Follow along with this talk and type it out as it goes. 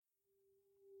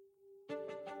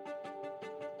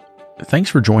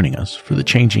Thanks for joining us for the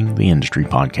Changing the Industry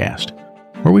podcast,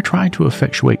 where we try to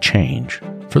effectuate change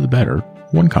for the better,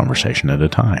 one conversation at a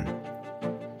time.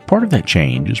 Part of that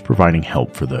change is providing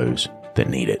help for those that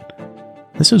need it.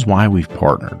 This is why we've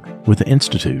partnered with the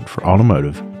Institute for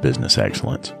Automotive Business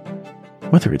Excellence.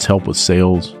 Whether it's help with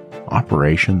sales,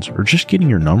 operations, or just getting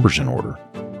your numbers in order,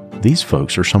 these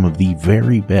folks are some of the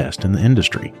very best in the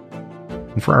industry.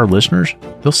 And for our listeners,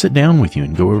 they'll sit down with you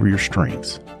and go over your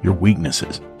strengths, your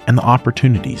weaknesses, and the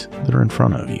opportunities that are in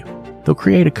front of you. They'll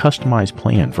create a customized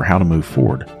plan for how to move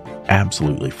forward,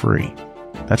 absolutely free.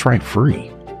 That's right, free.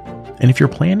 And if your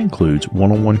plan includes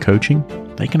one-on-one coaching,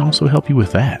 they can also help you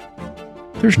with that.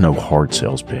 There's no hard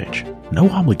sales pitch, no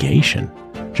obligation,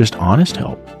 just honest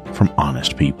help from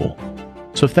honest people.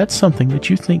 So if that's something that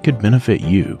you think could benefit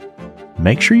you,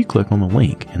 make sure you click on the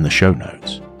link in the show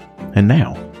notes. And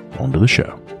now, on to the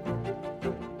show.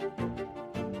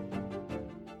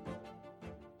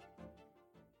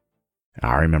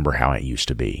 I remember how it used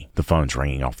to be. The phone's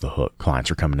ringing off the hook.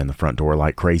 Clients are coming in the front door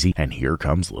like crazy, and here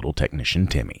comes little technician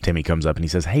Timmy. Timmy comes up and he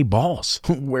says, "Hey, boss,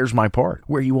 where's my part?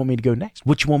 Where you want me to go next?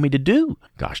 What you want me to do?"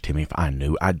 Gosh, Timmy, if I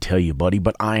knew, I'd tell you, buddy,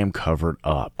 but I am covered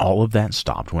up. All of that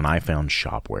stopped when I found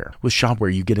Shopware. With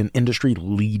Shopware, you get an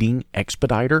industry-leading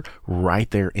expediter right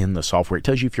there in the software. It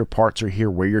tells you if your parts are here,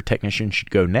 where your technician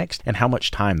should go next, and how much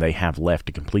time they have left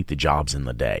to complete the jobs in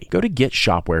the day. Go to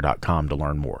getshopware.com to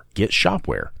learn more.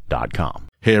 Getshopware.com.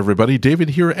 Hey everybody, David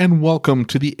here, and welcome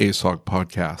to the ASOG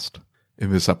podcast.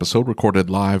 In this episode, recorded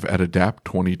live at ADAPT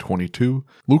 2022,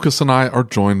 Lucas and I are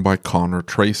joined by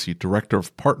Tracy, Director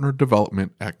of Partner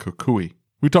Development at Kukui.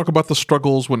 We talk about the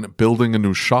struggles when building a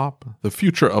new shop, the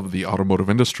future of the automotive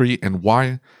industry, and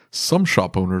why some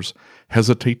shop owners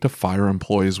hesitate to fire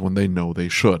employees when they know they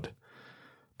should.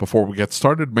 Before we get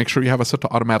started, make sure you have it set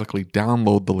to automatically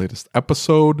download the latest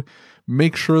episode.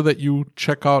 Make sure that you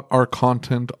check out our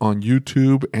content on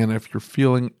YouTube, and if you're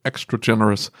feeling extra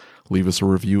generous, leave us a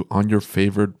review on your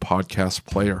favorite podcast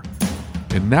player.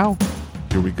 And now,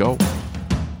 here we go.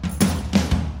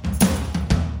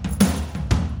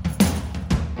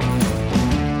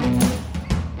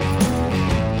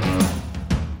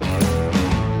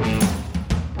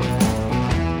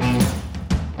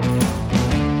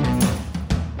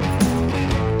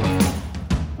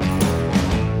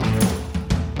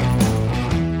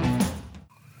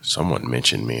 Someone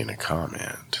mentioned me in a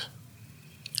comment.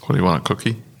 What do you want, a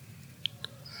cookie?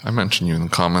 I mention you in the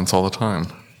comments all the time.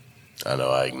 I know,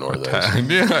 I ignore those.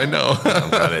 Yeah, I know.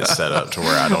 I've got it set up to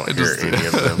where I don't hear any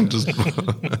of them. Just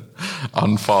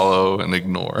unfollow and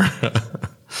ignore.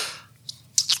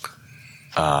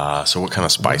 So what kind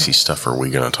of spicy stuff are we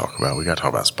going to talk about? We got to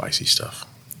talk about spicy stuff.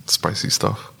 Spicy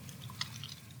stuff.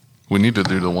 We need to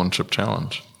do the one chip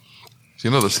challenge. You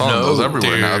know, the song goes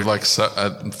everywhere now. Like at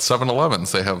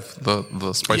 7-Elevens, they have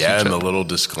the spicy chip. And the little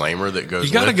disclaimer that goes.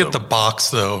 You got to get the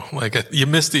box though. Like you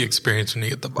miss the experience when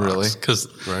you get the box. Really? Because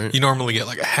you normally get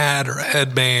like a hat or a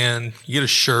headband. You get a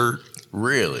shirt.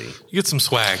 Really? You get some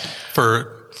swag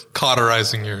for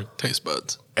cauterizing your taste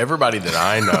buds. Everybody that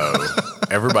I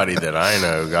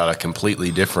know got a completely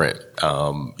different,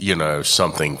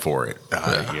 something for it.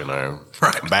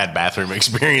 Right. Bad bathroom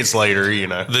experience later,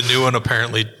 The new one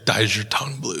apparently dyes your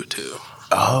tongue blue too.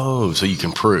 Oh, so you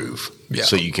can prove. Yeah.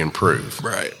 So you can prove.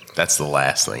 Right. That's the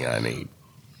last thing I need.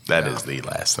 That is the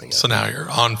last thing. So now you're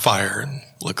on fire and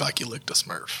look like you licked a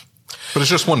Smurf. But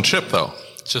it's just one chip though.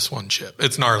 It's just one chip.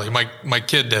 It's gnarly. My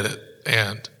kid did it,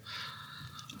 and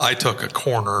I took a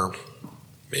corner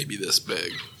maybe this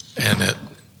big, and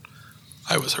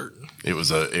I was hurting. It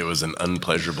was an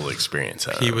unpleasurable experience.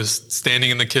 He was standing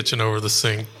in the kitchen over the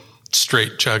sink,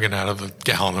 straight chugging out of a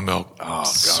gallon of milk,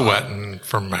 sweating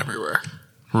from everywhere.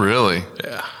 Really?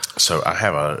 Yeah. So I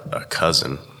have a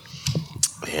cousin,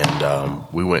 and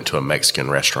we went to a Mexican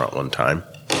restaurant one time.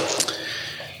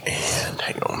 And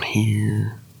hang on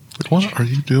here. What are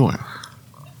you doing?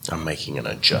 I'm making an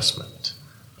adjustment.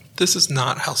 This is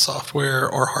not how software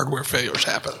or hardware failures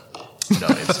happen. No,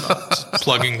 it's not.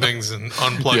 Plugging things and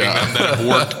unplugging them that have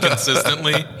worked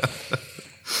consistently,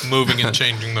 moving and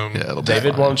changing them. Yeah,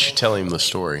 David, why don't you tell him the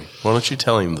story? Why don't you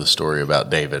tell him the story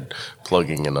about David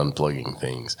plugging and unplugging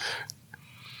things?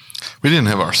 We didn't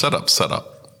have our setup set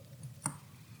up.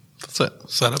 That's it.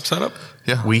 Setup?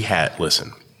 Yeah.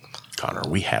 Connor,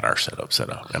 we had our setup set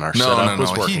up, and our setup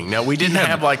was working. Now, we didn't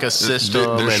have like a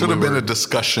system. There should have been a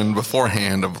discussion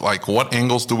beforehand of like, what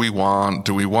angles do we want?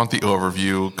 Do we want the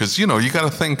overview? Because, you got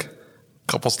to think a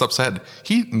couple steps ahead.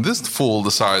 This fool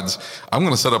decides, I'm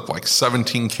going to set up like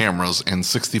 17 cameras and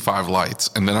 65 lights,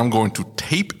 and then I'm going to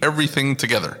tape everything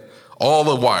together, all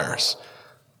the wires.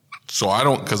 So I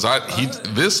don't, because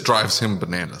this drives him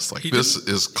bananas. Like this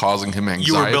is causing him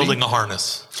anxiety. You were building a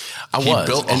harness. He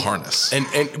built a harness.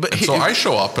 So I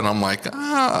show up and I'm like,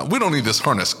 we don't need this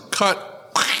harness. Cut.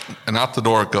 And out the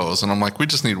door it goes. And I'm like, we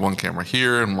just need one camera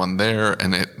here and one there.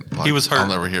 And he was hurt. I'll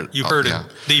never hear it. You heard him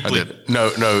deeply. I did.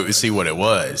 No. See, what it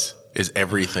was is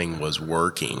everything was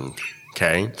working.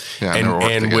 Okay. Yeah,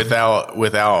 and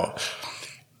without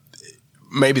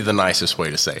maybe the nicest way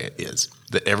to say it is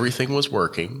that everything was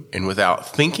working, and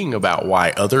without thinking about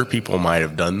why other people might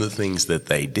have done the things that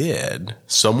they did,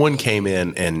 someone came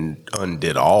in and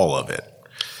undid all of it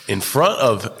in front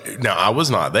of. Now, I was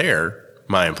not there.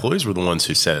 My employees were the ones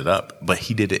who set it up, but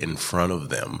he did it in front of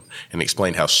them and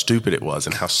explained how stupid it was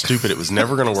and how stupid it was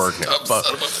never going to work. No,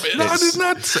 I did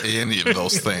not say any of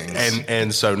those things.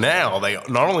 And so now they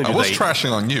not only I was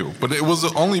trashing on you, but it was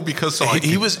only because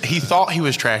he thought he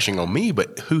was trashing on me,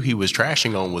 but who he was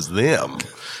trashing on was them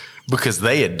because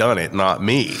they had done it, not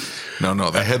me. No,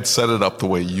 they had set it up the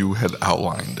way you had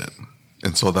outlined it.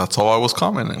 And so that's all I was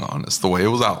commenting on. It's the way it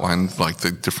was outlined, like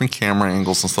the different camera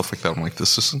angles and stuff like that. I'm like,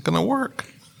 this isn't going to work.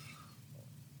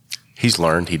 He's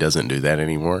learned he doesn't do that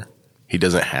anymore. He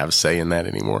doesn't have say in that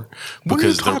anymore. What are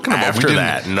you talking about? After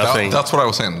that, nothing. That's what I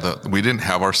was saying. We didn't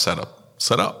have our setup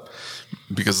set up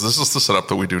because this is the setup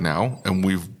that we do now. And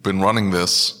we've been running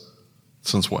this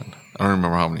since when? I don't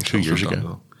remember how many. 2 years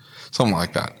ago. Something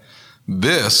like that.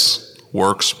 This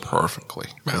works perfectly.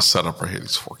 The setup right here,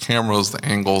 these 4 cameras, the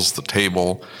angles, the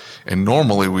table. And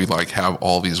normally we have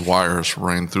all these wires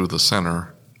running through the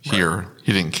center here. Right.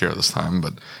 He didn't care this time,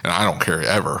 and I don't care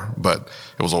ever, but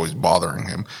it was always bothering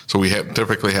him. So we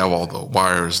typically have all the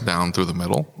wires down through the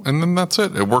middle, and then that's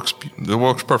it. It works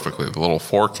perfectly. The little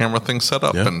 4 camera thing set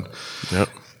up, and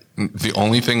the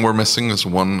only thing we're missing is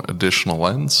one additional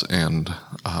lens, and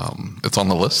it's on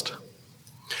the list.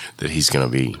 That he's going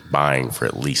to be buying for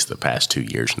at least the past 2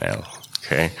 years now.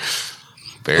 Okay,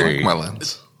 my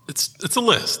lens. It's a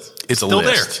list. It's still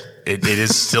list. There. It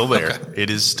is still there. Okay.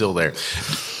 It is still there.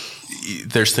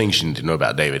 There's things you need to know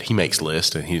about David. He makes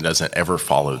lists and he doesn't ever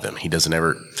follow them. He doesn't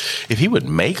ever. If he would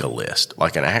make a list,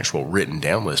 like an actual written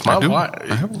down list, I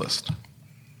have a list.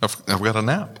 I've got an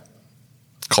app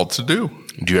called To Do.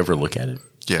 Do you ever look at it?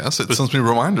 Yes, it sends me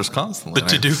reminders constantly. The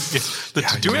To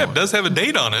Do app does have a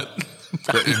date on it.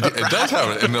 It does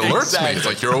have it, and it alerts me. It's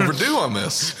like, you're overdue on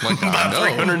this. I'm like, I know.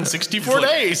 364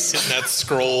 days. Hitting that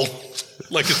scroll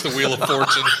like it's the Wheel of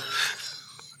Fortune.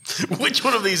 Which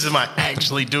one of these am I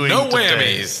actually doing No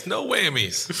today? whammies. No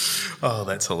whammies. Oh,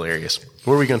 that's hilarious.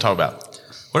 What are we going to talk about?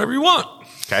 Whatever you want.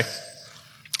 Okay.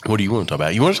 What do you want to talk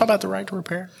about? You want to talk about the right to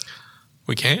repair?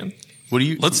 We can. What do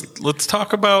you? Let's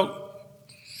talk about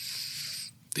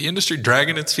the industry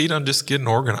dragging its feet on just getting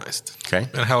organized. Okay.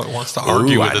 And how it wants to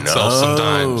argue with itself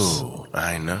sometimes.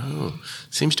 I know.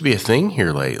 Seems to be a thing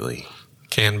here lately.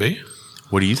 Can be.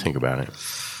 What do you think about it?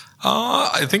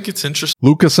 I think it's interesting.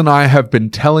 Lucas and I have been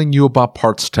telling you about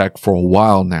Parts Tech for a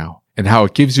while now, and how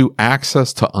it gives you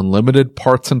access to unlimited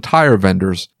parts and tire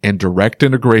vendors and direct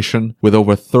integration with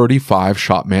over 35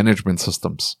 shop management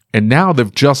systems. And now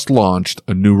they've just launched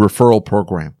a new referral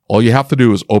program. All you have to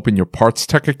do is open your Parts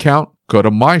Tech account, go to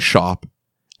My Shop,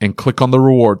 and click on the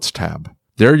Rewards tab.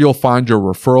 There you'll find your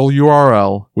referral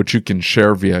URL, which you can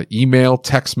share via email,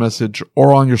 text message,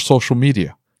 or on your social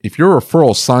media. If your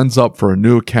referral signs up for a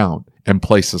new account and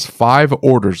places 5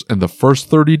 orders in the first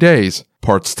 30 days,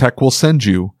 Parts Tech will send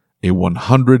you a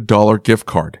 $100 gift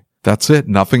card. That's it.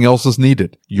 Nothing else is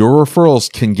needed. Your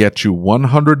referrals can get you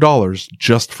 $100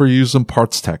 just for using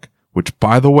Parts Tech, which,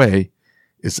 by the way,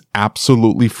 is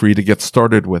absolutely free to get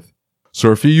started with.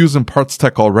 So if you're using Parts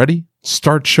Tech already,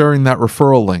 start sharing that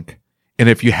referral link. And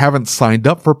if you haven't signed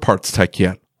up for Parts Tech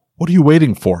yet, what are you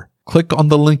waiting for? Click on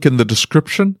the link in the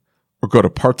description or go to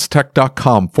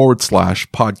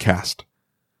partstech.com/podcast.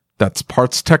 That's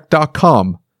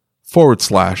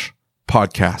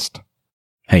partstech.com/podcast.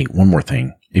 Hey, one more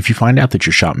thing. If you find out that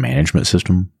your shop management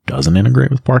system doesn't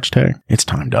integrate with Parts Tech, it's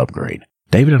time to upgrade.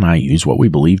 David and I use what we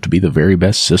believe to be the very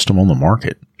best system on the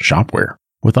market, Shopware.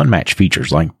 With unmatched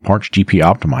features like Parts GP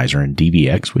Optimizer and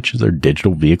DVX, which is their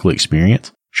digital vehicle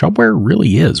experience, Shopware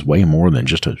really is way more than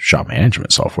just a shop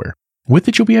management software. With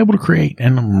it, you'll be able to create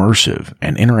an immersive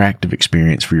and interactive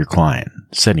experience for your client,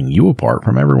 setting you apart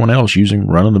from everyone else using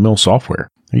run-of-the-mill software.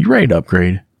 Are you ready to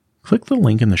upgrade? Click the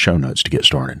link in the show notes to get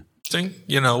started.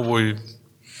 You know,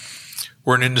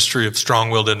 we're an industry of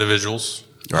strong-willed individuals,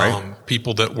 right?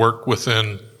 People that work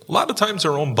within, a lot of times,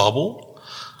 their own bubble.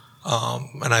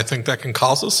 And I think that can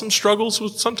cause us some struggles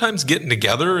with sometimes getting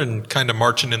together and kind of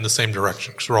marching in the same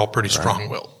direction because we're all pretty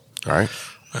strong-willed. All right.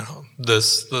 You know,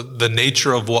 the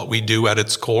nature of what we do at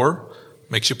its core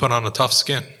makes you put on a tough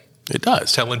skin. It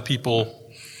does. Telling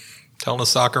a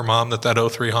soccer mom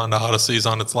that 03 Honda Odyssey is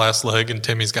on its last leg and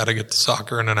Timmy's got to get to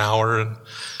soccer in an hour, and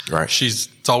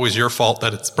it's always your fault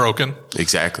that it's broken.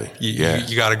 Exactly.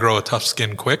 You got to grow a tough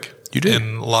skin quick. You do.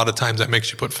 And a lot of times that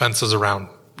makes you put fences around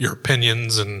your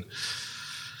opinions and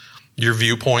your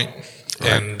viewpoint,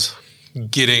 and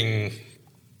getting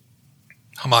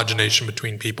homogenation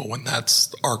between people when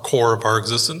that's our core of our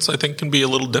existence, I think can be a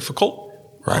little difficult.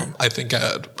 Right. I think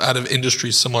out of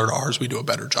industries similar to ours, we do a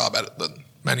better job at it than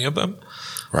many of them.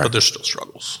 Right. But there's still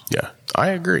struggles. Yeah, I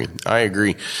agree.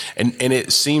 And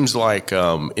it seems like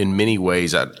in many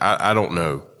ways, I don't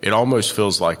know, it almost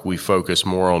feels like we focus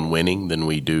more on winning than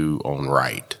we do on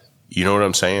right. You know what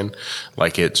I'm saying?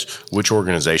 Like it's which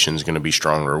organization is going to be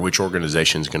stronger, which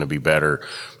organization is going to be better,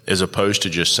 as opposed to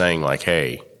just saying like,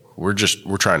 hey, we're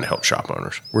trying to help shop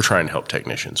owners. We're trying to help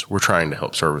technicians. We're trying to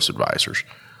help service advisors.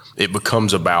 It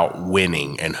becomes about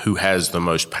winning and who has the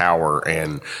most power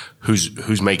and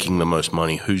who's making the most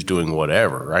money, who's doing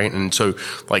whatever, right? And so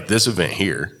like this event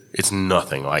here, it's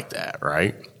nothing like that,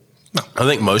 right? No. I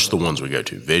think most of the ones we go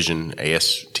to, Vision,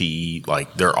 AST,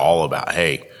 like they're all about,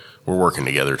 hey, we're working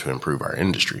together to improve our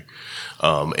industry.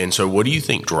 And so what do you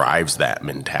think drives that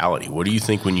mentality? What do you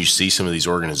think when you see some of these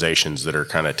organizations that are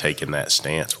kind of taking that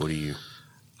stance?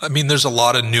 I mean, there's a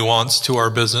lot of nuance to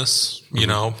our business, you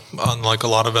know, unlike a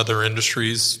lot of other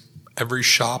industries. Every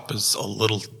shop is a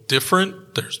little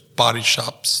different. There's body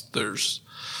shops. There's,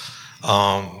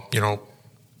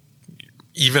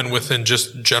 even within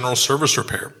just general service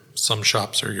repair, some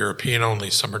shops are European only,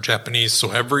 some are Japanese.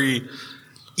 So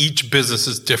each business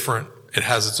is different. It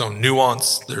has its own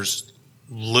nuance. There's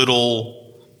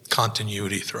little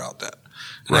continuity throughout that.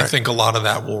 And I think a lot of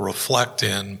that will reflect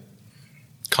in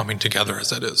coming together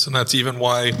as it is. And that's even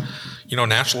why,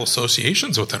 national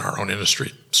associations within our own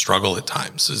industry struggle at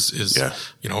times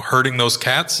herding those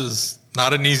cats is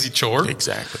not an easy chore.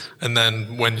 Exactly. And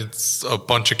then when it's a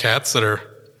bunch of cats that are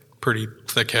pretty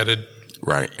thick-headed,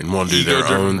 right, and want to do their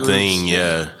own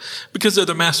thing, because they're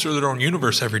the master of their own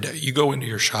universe every day. You go into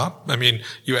your shop. I mean,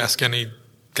 you ask any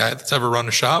guy that's ever run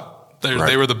a shop,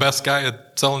 they were the best guy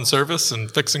at selling service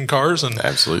and fixing cars, and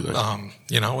absolutely,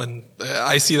 and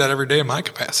I see that every day in my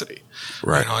capacity.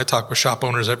 Right, I talk with shop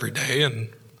owners every day, and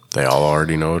they all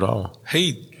already know it all.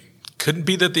 Hey, couldn't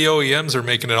be that the OEMs are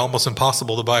making it almost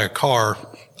impossible to buy a car.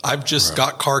 I've just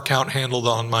got car count handled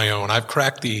on my own. I've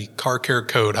cracked the car care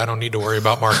code. I don't need to worry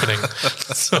about marketing.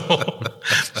 So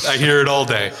I hear it all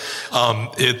day.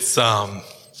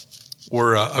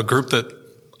 We're a group that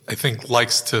I think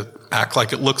likes to act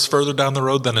like it looks further down the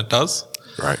road than it does.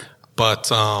 Right.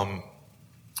 But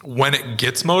when it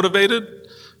gets motivated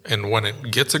and when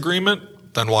it gets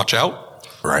agreement, then watch out.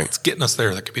 Right. It's getting us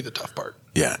there that could be the tough part.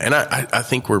 Yeah. And I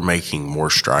think we're making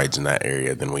more strides in that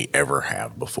area than we ever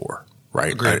have before.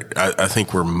 Right. I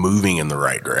think we're moving in the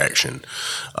right direction.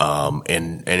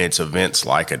 And it's events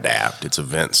like Adapt. It's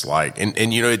events like,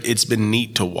 it's been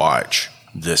neat to watch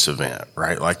this event,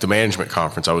 right? Like the management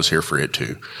conference, I was here for it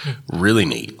too. Really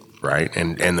neat. Right.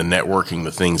 And the networking,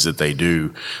 the things that they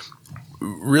do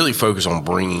really focus on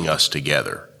bringing us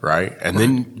together. Right. And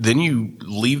then you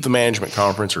leave the management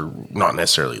conference, or not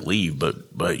necessarily leave,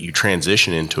 but you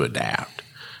transition into Adapt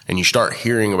and you start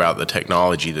hearing about the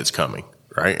technology that's coming.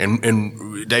 Right.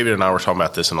 And David and I were talking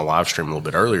about this in a live stream a little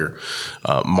bit earlier.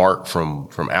 Mark from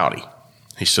Audi,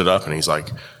 he stood up and he's like,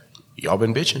 y'all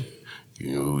been bitching.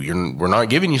 We're not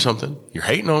giving you something. You're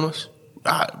hating on us.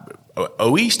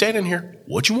 OE standing here.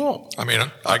 What you want? I mean,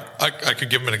 I could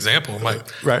give him an example. My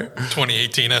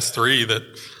 2018 S3 that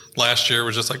last year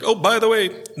was just like, oh, by the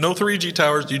way, no 3G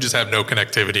towers. You just have no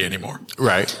connectivity anymore.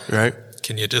 Right.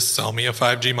 Can you just sell me a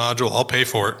 5G module? I'll pay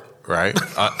for it. Right.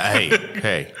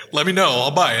 Hey. Let me know.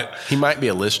 I'll buy it. He might be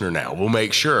a listener now. We'll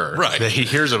make sure that he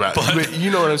hears about it. But you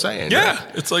know what I'm saying? Yeah.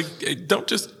 Right? It's like, hey, don't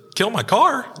just kill my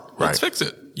car. Let's Right. fix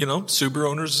it. Subaru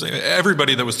owners,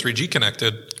 everybody that was 3G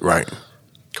connected. Right.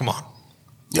 Come on.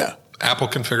 Yeah. Apple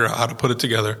can figure out how to put it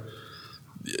together.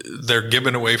 They're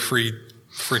giving away free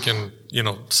freaking,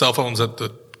 cell phones at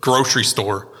the grocery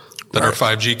store that are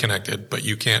 5G connected, but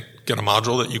you can't get a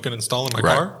module that you can install in my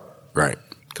car? Right.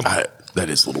 Come on. That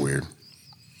is a little weird.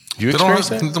 You experience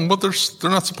that? But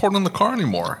they're not supporting the car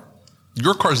anymore.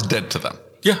 Your car's dead to them.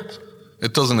 Yeah.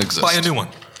 It doesn't exist. Buy a new one.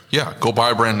 Yeah, go buy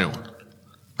a brand new one.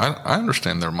 I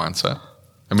understand their mindset.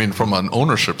 I mean, from an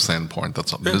ownership standpoint,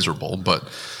 that's miserable. But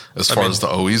as far as the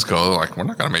OEs go, they're like, we're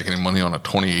not going to make any money on a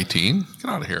 2018. Get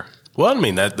out of here. Well, I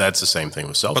mean, that's the same thing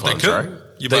with cell phones, but they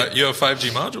could. right? You have a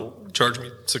 5G module. Charge me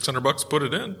 $600, put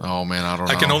it in. Oh, man, I don't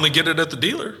know. I can only get it at the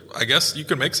dealer. I guess you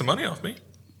can make some money off me.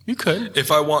 You could.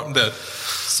 If I want the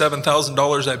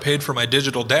 $7,000 I paid for my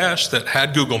digital dash that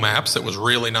had Google Maps, that was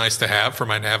really nice to have for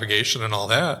my navigation and all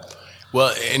that.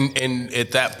 Well, and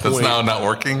at that point, That's now not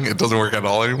working. It doesn't work at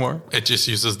all anymore. It just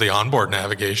uses the onboard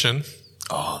navigation.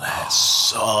 oh, that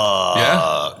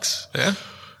sucks. Yeah.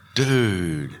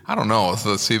 Dude. I don't know.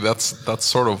 So, see, that's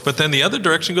sort of. But then the other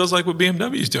direction goes like what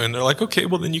BMW's doing. They're like, okay,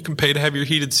 well then you can pay to have your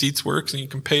heated seats work, and you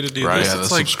can pay to do this. Yeah, the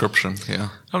It's like, subscription. Yeah.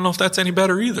 I don't know if that's any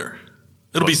better either.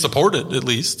 It'll be supported at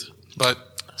least, but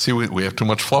See, we have too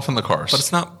much fluff in the cars.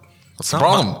 it's not. That's the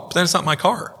problem. But then it's not my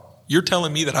car. You're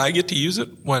telling me that I get to use it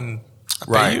when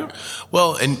I pay you?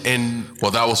 Well, and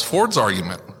Well, that was Ford's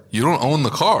argument. You don't own the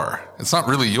car. It's not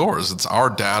really yours. It's our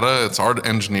data. It's our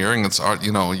engineering. It's our,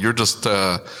 you're just,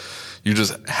 you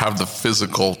just have the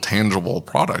physical, tangible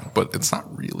product, but it's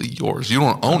not really yours. You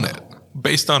don't own it.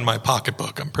 Based on my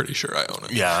pocketbook, I'm pretty sure I own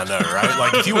it. yeah, I know, right?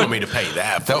 Like if you want me to pay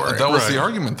that for That was right. the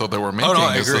argument though they were making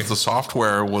I is agree. that the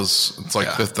software was, it's like,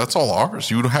 Yeah. that's all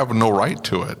ours. You have no right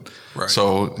to it. Right.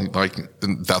 So like,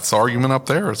 that's the argument up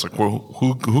there. It's like, well,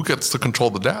 who gets to control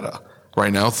the data?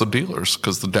 Right now it's the dealers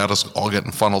because the data's all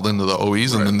getting funneled into the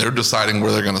OEs and then they're deciding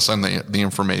where they're going to send the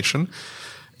information.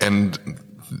 And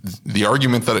the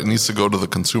argument that it needs to go to the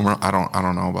consumer, I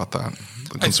don't know about that.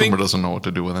 The consumer doesn't know what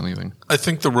to do with anything. I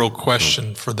think the real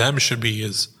question for them should be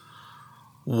is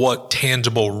what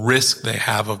tangible risk they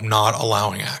have of not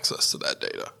allowing access to that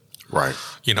data. Right.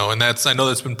 And I know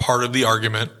that's been part of the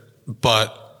argument,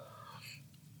 but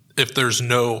if there's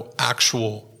no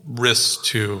actual risk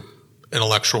to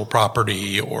intellectual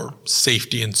property or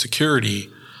safety and security,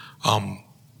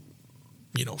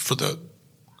 for the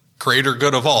greater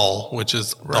good of all, which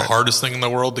is the hardest thing in the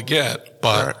world to get,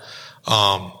 but,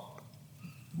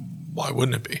 why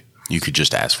wouldn't it be? You could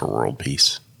just ask for world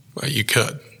peace. Well, you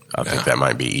could. I think that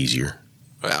might be easier.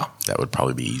 Yeah. That would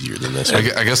probably be easier than this.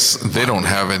 I guess they don't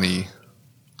have any.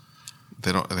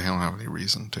 They don't have any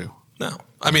reason to. No,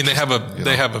 I mean they have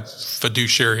a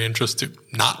fiduciary interest to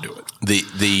not do it.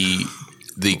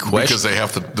 The question, Because they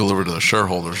have to deliver to the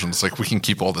shareholders, and it's like we can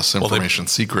keep all this information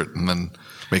secret and then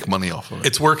make money off of it.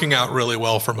 It's working out really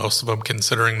well for most of them,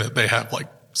 considering that they have like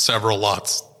several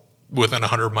lots within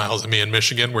 100 miles of me in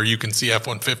Michigan where you can see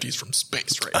F-150s from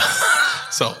space right now.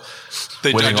 So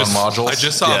they Winning on modules? I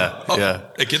just saw. Yeah.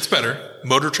 It gets better.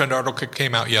 Motor Trend article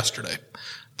came out yesterday.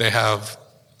 They have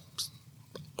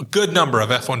a good number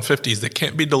of F-150s that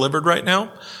can't be delivered right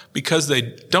now because they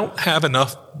don't have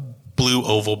enough blue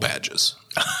oval badges.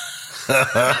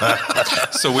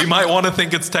 So we might want to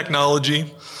think it's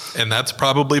technology, and that's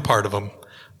probably part of them.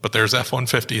 But there's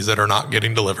F-150s that are not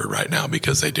getting delivered right now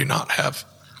because they do not have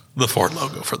the Ford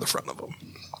logo for the front of them.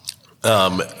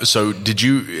 So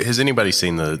has anybody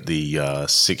seen the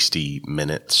 60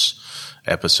 Minutes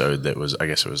episode that was, I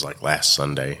guess it was like last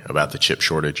Sunday about the chip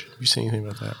shortage? Have you seen anything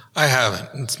about that? I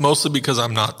haven't. It's mostly because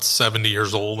I'm not 70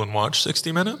 years old and watch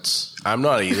 60 Minutes. I'm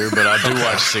not either, but I do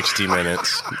watch 60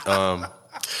 Minutes.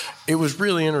 It was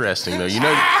really interesting though.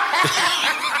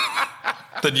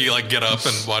 Then you like get up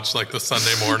and watch like the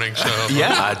Sunday morning show.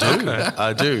 Yeah, I do. Okay.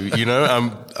 I do.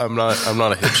 I'm not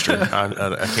a hipster.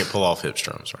 I can't pull off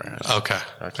hipster. I'm sorry.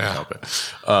 I can't help it.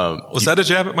 Was that a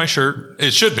jab at my shirt?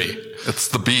 It should be. It's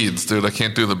the beads, dude. I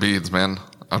can't do the beads, man.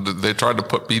 They tried to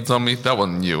put beads on me. That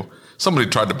wasn't you. Somebody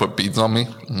tried to put beads on me.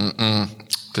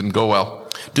 Didn't go well.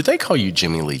 Did they call you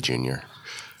Jimmy Lee Jr.?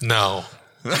 No.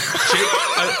 There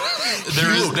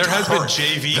has been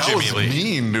JV that Jimmy was Lee.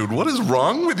 mean, dude. What is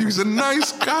wrong with you? He's a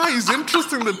nice guy. He's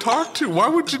interesting to talk to. Why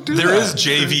would you do that? There is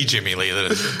JV Jimmy Lee that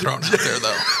has been thrown out there,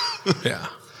 though. Yeah.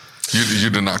 You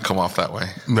did not come off that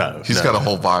way. No. He's got a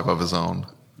whole vibe of his own.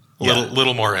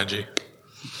 Little more edgy.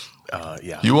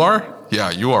 Yeah. You are?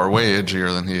 Yeah, you are way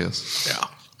edgier than he is. Yeah.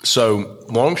 So,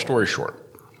 long story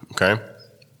short, okay,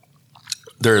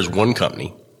 there is one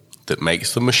company that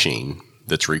makes the machine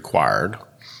that's required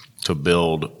to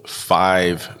build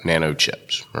 5 nano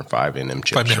chips or 5 NM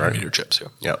chips, 5 nanometer right? chips, yeah.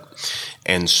 Yep.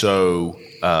 And so,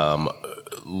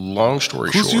 long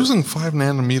story short. Who's using 5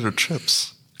 nanometer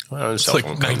chips? Well, It's like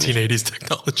 1980s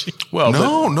technology. Well,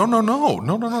 No.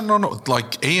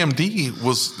 Like AMD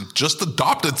was just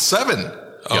adopted 7.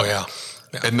 Oh, yeah.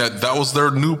 And that was their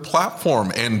new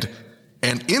platform. And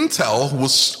Intel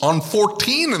was on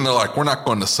 14 and they're like, we're not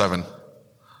going to 7.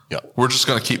 Yeah. We're just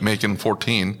going to keep making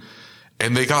 14.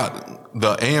 And they got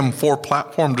the AM4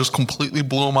 platform just completely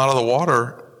blew them out of the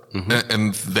water. Mm-hmm.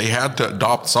 And they had to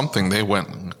adopt something. They went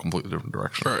in a completely different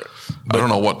direction. Right. I don't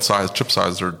know what chip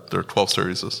size their 12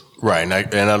 series is. Right. And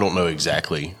I don't know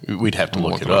exactly. We'd have to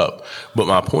look it up. But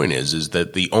my point is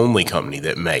that the only company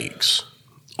that makes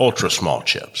ultra small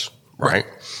chips, right,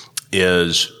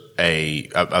 is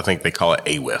I think they call it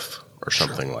AWIF or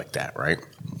something like that, right?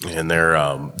 And they're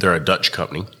a Dutch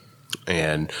company.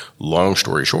 And long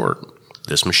story short,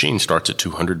 this machine starts at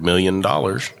 $200 million,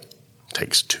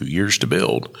 takes 2 years to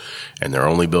build, and they're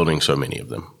only building so many of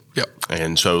them. Yep.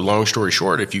 And so long story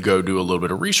short, if you go do a little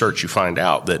bit of research, you find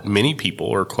out that many people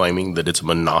are claiming that it's a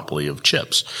monopoly of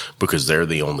chips because they're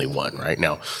the only one right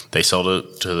now. They sell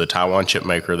to the Taiwan chip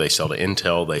maker. They sell to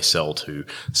Intel. They sell to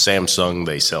Samsung.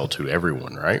 They sell to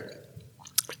everyone, right?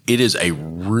 It is a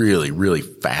really, really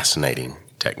fascinating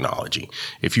technology.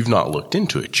 If you've not looked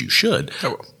into it, you should.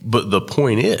 But the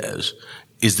point is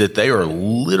that they are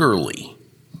literally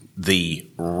the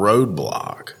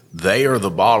roadblock. They are the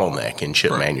bottleneck in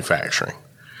chip manufacturing.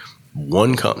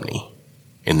 One company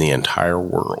in the entire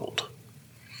world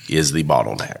is the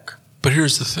bottleneck. But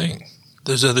here's the thing.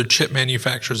 There's other chip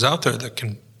manufacturers out there that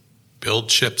can build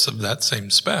chips of that same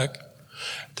spec.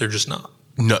 They're just not.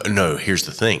 No, here's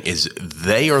the thing, is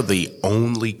they are the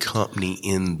only company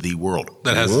in the world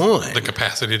that has the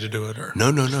capacity to do it. Or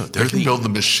No. They can build the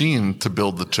machine to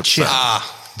build the chip.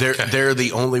 They're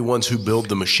the only ones who build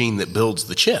the machine that builds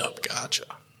the chip. Gotcha.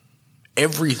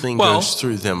 Everything goes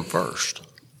through them first.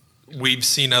 We've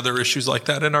seen other issues like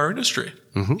that in our industry.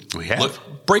 Mm-hmm. We have.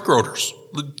 Look, brake rotors.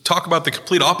 Talk about the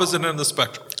complete opposite end of the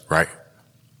spectrum. Right.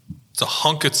 It's a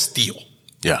hunk of steel.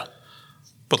 Yeah.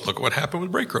 But look what happened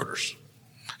with brake rotors.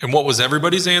 And what was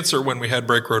everybody's answer when we had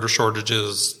brake rotor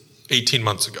shortages 18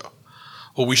 months ago?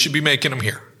 Well, we should be making them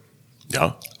here.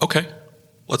 Yeah. Okay.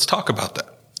 Let's talk about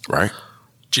that. Right.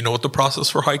 Do you know what the process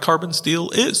for high carbon steel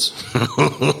is?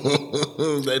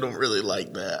 They don't really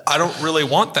like that. I don't really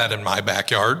want that in my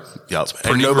backyard. Yep.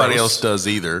 And nobody else does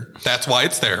either. That's why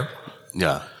it's there.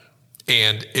 Yeah.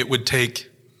 And it would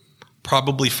take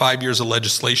probably 5 years of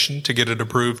legislation to get it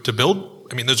approved to build.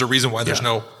 I mean, there's a reason why there's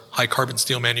no high carbon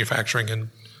steel manufacturing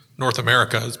in North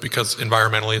America, is because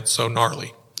environmentally it's so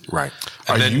gnarly. Right.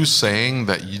 Are you saying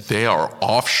that they are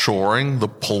offshoring the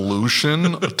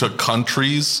pollution to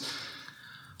countries?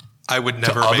 I would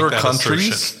never to make other that countries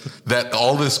assertion. That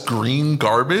all this green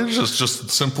garbage is just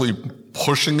simply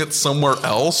pushing it somewhere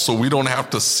else so we don't have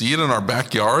to see it in our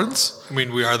backyards? I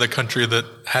mean, we are the country that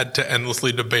had to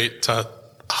endlessly debate to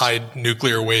hide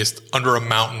nuclear waste under a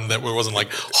mountain that wasn't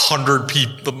like 100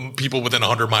 people within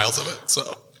 100 miles of it.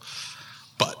 So,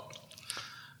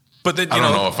 but then, I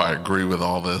don't know if I agree with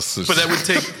all this. But that would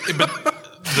take,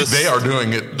 they are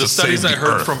doing it. The studies I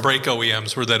heard from brake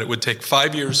OEMs were that it would take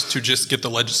 5 years to just get the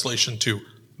legislation to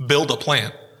build a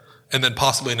plant, and then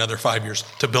possibly another 5 years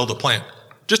to build a plant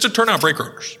just to turn out brake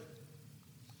rotors.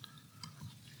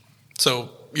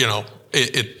 So,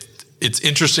 it's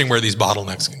interesting where these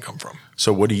bottlenecks can come from.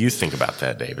 So what do you think about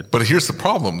that, David? But here's the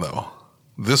problem, though.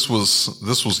 This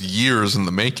was years in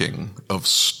the making of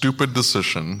stupid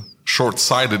decision,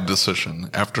 short-sighted decision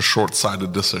after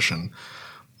short-sighted decision,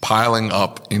 piling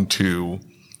up into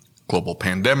global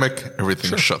pandemic.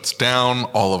 Everything shuts down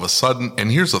all of a sudden.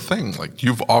 And here's the thing, like,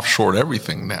 you've offshored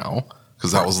everything now,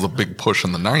 because that was the big push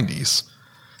in the 90s,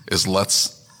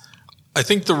 I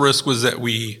think the risk was that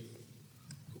we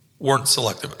weren't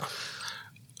selective enough.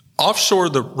 Offshore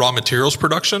the raw materials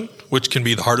production, which can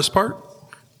be the hardest part,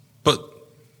 but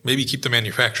maybe keep the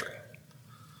manufacturing.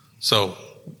 So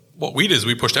what we did is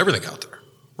we pushed everything out there.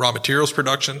 Raw materials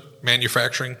production,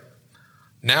 manufacturing.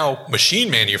 Now,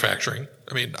 machine manufacturing.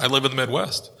 I mean, I live in the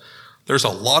Midwest. There's a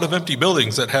lot of empty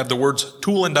buildings that have the words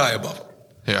tool and die above them.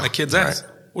 Yeah. My kids ask,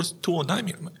 what does tool and die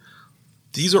mean?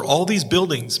 These are all these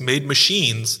buildings made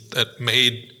machines that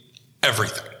made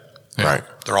everything. Yeah. Right.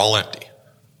 They're all empty.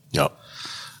 Yep.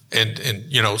 And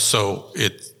so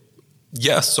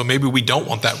so maybe we don't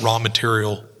want that raw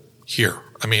material here.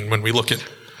 I mean, when we look at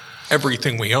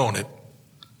everything we own,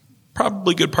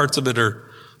 probably good parts of it are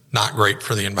not great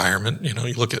for the environment. You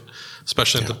look at,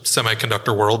 especially in the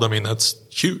semiconductor world, I mean, that's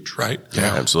huge, right?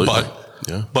 Yeah, absolutely.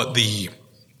 But the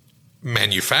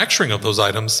manufacturing of those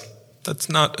items, that's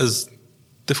not as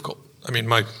difficult. I mean,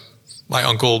 my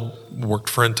uncle worked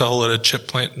for Intel at a chip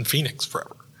plant in Phoenix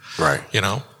forever. Right.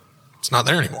 It's not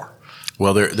there anymore.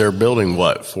 Well, they're building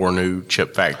 4 new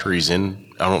chip factories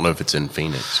in, I don't know if it's in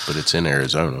Phoenix, but it's in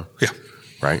Arizona. Yeah.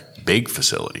 Right? Big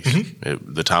facilities.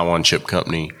 Mm-hmm. The Taiwan chip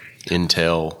company,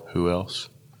 Intel, who else?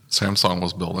 Samsung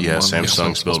was building one. Yeah,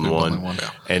 Samsung's building one.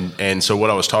 Yeah. And so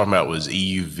what I was talking about was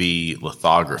EUV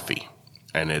lithography.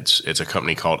 And it's a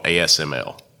company called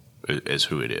ASML is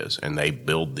who it is. And they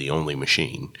build the only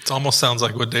machine. It almost sounds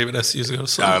like what David S. is going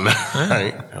to say.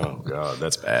 Right? Oh, God,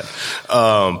 that's bad.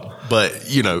 But,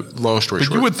 long story short.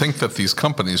 But you would think that these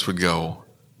companies would go,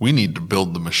 we need to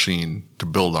build the machine to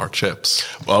build our chips.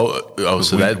 So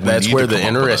that's where the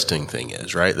interesting thing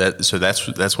is, right? That's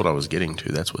what I was getting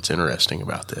to. That's what's interesting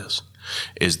about this,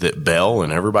 is that Bell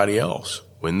and everybody else,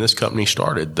 when this company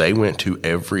started, they went to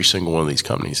every single one of these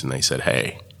companies and they said,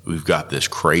 hey, we've got this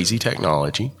crazy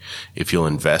technology. If you'll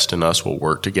invest in us, we'll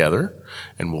work together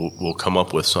and we'll come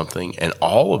up with something. And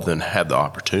all of them had the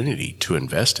opportunity to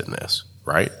invest in this,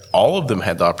 right? All of them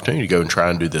had the opportunity to go and try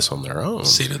and do this on their own.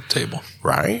 Seat at the table.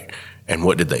 Right? And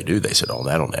what did they do? They said, oh,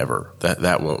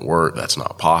 that won't work. That's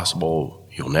not possible.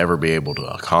 You'll never be able to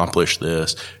accomplish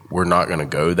this. We're not going to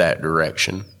go that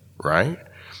direction, right?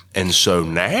 And so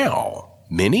now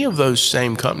many of those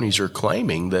same companies are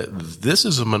claiming that this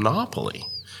is a monopoly.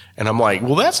 And I'm like,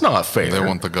 well, that's not fair. They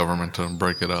want the government to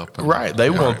break it up. Right. They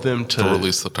want them to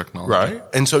release the technology. Right.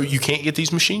 And so you can't get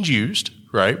these machines used,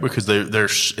 right? Because they're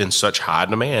in such high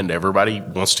demand. Everybody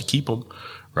wants to keep them,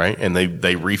 right? And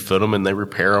they refit them and they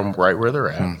repair them right where they're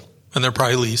at. And they're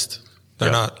probably leased.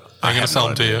 They're not. I'm going to sell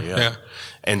them to you. Yeah.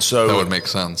 And so that would make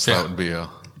sense. Yeah. That would be a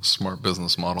smart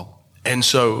business model. And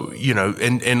so,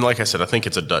 and like I said, I think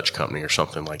it's a Dutch company or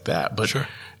something like that. But, sure.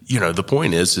 The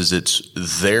point is it's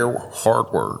their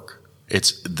hard work.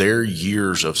 It's their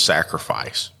years of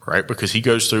sacrifice, right? Because he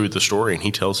goes through the story and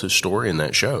he tells his story in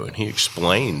that show and he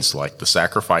explains like the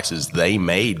sacrifices they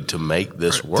made to make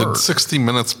this work. Did 60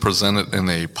 Minutes present it in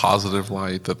a positive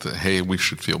light that, hey, we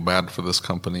should feel bad for this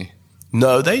company?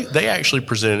 No, they actually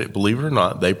presented it, believe it or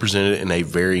not, they presented it in a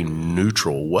very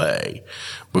neutral way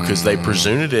because they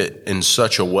presented it in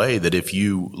such a way that if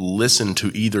you listen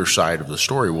to either side of the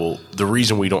story, well, the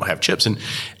reason we don't have chips, and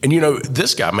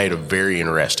this guy made a very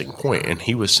interesting point, and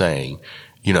he was saying,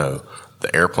 the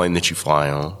airplane that you fly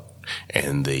on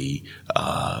and the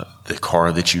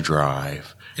car that you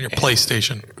drive. And your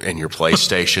PlayStation. And your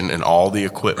PlayStation and all the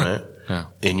equipment. Yeah.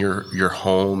 In your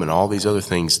home and all these other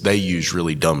things, they use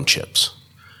really dumb chips.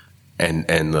 And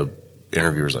the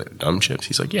interviewer's like, dumb chips?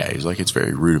 He's like, yeah. He's like, it's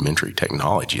very rudimentary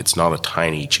technology. It's not a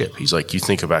tiny chip. He's like, you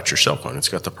think about your cell phone. It's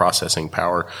got the processing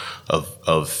power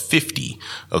of 50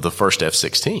 of the first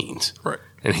F-16s. Right.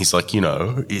 And he's like,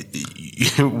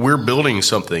 we're building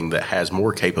something that has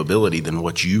more capability than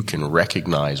what you can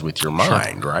recognize with your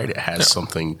mind, right? It has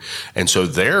something. And so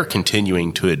they're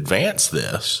continuing to advance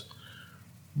this,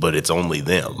 but it's only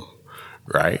them,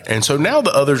 right? And so now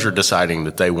the others are deciding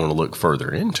that they want to look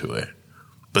further into it,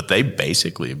 but they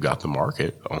basically have got the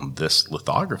market on this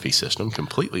lithography system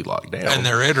completely locked down. And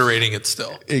they're iterating it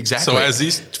still. Exactly. So as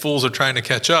these fools are trying to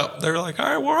catch up, they're like, all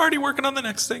right, we're already working on the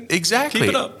next thing. Exactly. Keep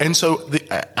it up. And so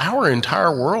our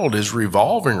entire world is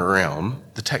revolving around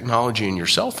the technology in your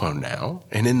cell phone now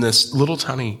and in this little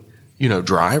tiny,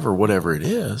 drive or whatever it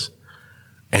is.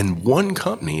 And one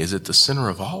company is at the center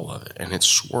of all of it, and it's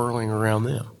swirling around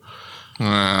them.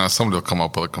 Somebody will come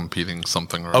up with a competing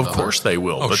something or another. Of course they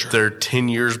will, but they're 10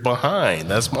 years behind.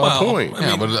 That's my point. I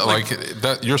mean, but like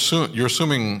that, you're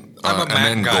assuming an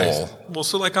end goal. Well,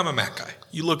 so like I'm a Mac guy.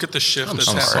 You look at the shift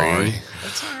that's happening. Sorry.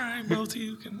 That's all right. Both of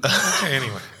you can. Okay,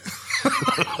 anyway.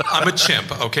 I'm a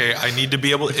chimp, okay? I need to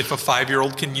be able, if a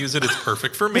 5-year-old can use it, it's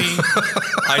perfect for me.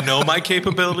 I know my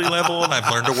capability level, and I've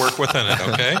learned to work within it,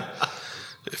 okay?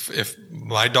 If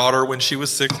my daughter, when she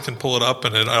was 6, can pull it up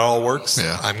and it all works,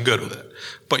 I'm good with it.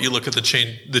 But you look at the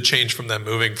change from them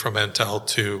moving from Intel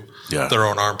to their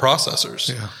own ARM processors.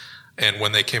 Yeah. And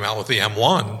when they came out with the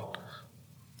M1,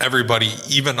 everybody,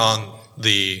 even on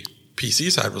the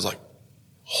PC side, was like,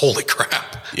 holy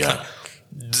crap. Yeah.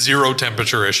 0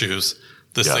 temperature issues.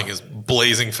 This thing is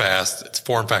blazing fast. Its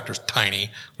form factor's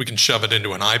tiny. We can shove it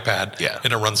into an iPad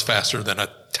and it runs faster than a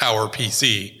tower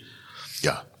PC.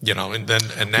 Yeah.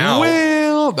 And now.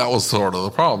 Well, that was sort of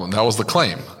the problem. That was the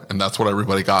claim. And that's what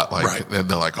everybody got. Like, they're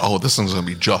like, oh, this thing's going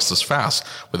to be just as fast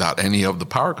without any of the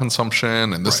power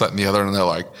consumption and this, that, and the other. And they're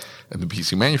like, and the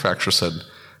PC manufacturer said,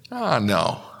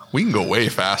 no, we can go way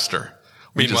faster.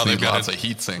 We just need lots of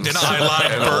heat sinks and a lot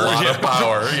of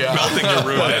power. Yeah. Melting your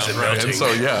room down. Right. And so,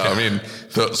 I mean,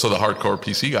 so the hardcore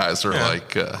PC guys are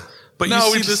like, but you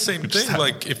see the same thing.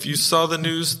 Like if you saw the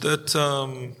news that,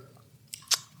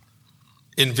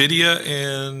 NVIDIA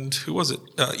and who was it?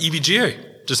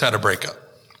 EVGA just had a breakup.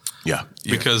 Yeah.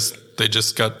 Because they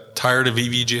just got tired of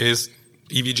EVGAs.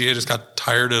 EVGA just got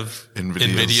tired of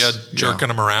NVIDIA jerking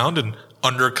them around and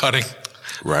undercutting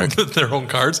their own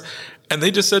cards. And they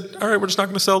just said, all right, we're just not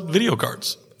going to sell video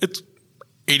cards. It's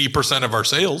 80% of our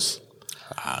sales.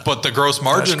 But the gross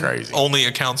margin only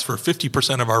accounts for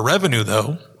 50% of our revenue,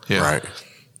 though. Yeah. Right.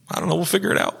 I don't know. We'll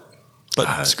figure it out.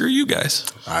 But screw you guys.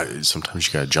 Sometimes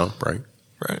you got to jump, right?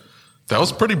 Right. That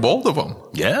was pretty bold of them.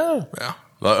 Yeah. Yeah.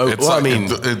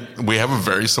 We have a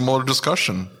very similar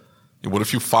discussion What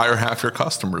if you fire half your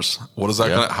customers? What is that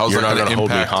Yeah. going to, how's You're that not going to hold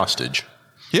me impact? hostage.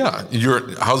 Yeah.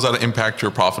 How's that impact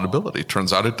your profitability?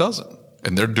 Turns out it doesn't.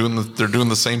 And they're doing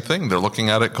the same thing. They're looking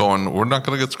at it going, we're not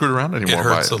going to get screwed around It anymore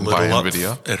hurts by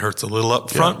NVIDIA. It hurts a little up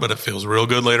front, but it feels real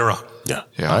good later on. Yeah.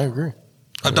 Yeah. I agree.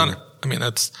 I've done it. I mean,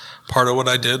 that's part of what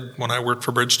I did when I worked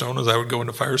for Bridgestone is I would go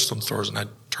into Firestone stores and I'd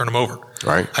turn them over.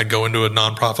 Right. I'd go into a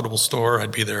non-profitable store.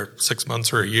 I'd be there 6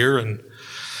 months or a year and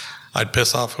I'd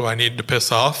piss off who I needed to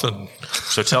piss off. And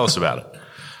So tell us about it.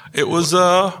 it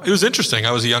was interesting.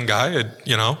 I was a young guy, and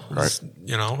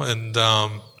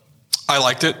I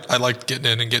liked it. I liked getting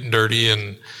in and getting dirty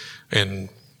and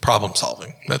problem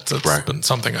solving. That's Right. been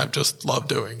something I've just loved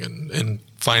doing and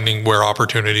finding where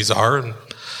opportunities are. And,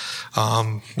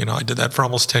 I did that for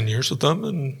almost 10 years with them.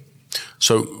 And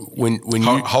So when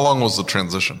How long was the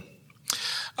transition?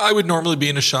 I would normally be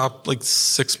in a shop like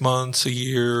 6 months, a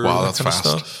year. Wow, that that's kind of fast.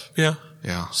 stuff. Yeah.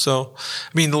 Yeah. So,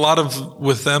 I mean, a lot of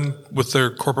with them, with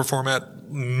their corporate format,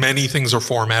 many things are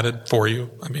formatted for you.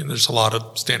 I mean, there's a lot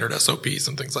of standard SOPs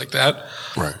and things like that.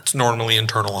 Right. It's normally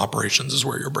internal operations is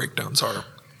where your breakdowns are.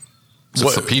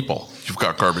 It's the people. You've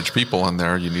got garbage people in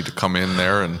there. You need to come in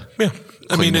there and Yeah.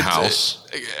 I clean mean, the house.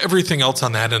 Everything else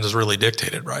on that end is really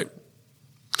dictated, right?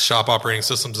 Shop operating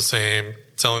system's the same,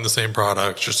 selling the same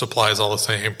products, your supplies all the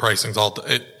same, pricing's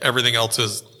everything else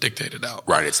is dictated out.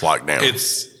 Right, it's locked down.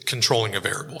 It's controlling of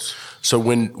variables. So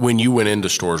when you went into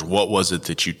stores, what was it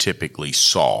that you typically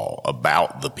saw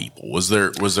about the people? Was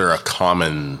there a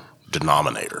common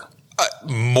denominator?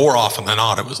 More often than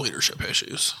not, it was leadership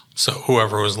issues. So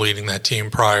whoever was leading that team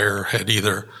prior had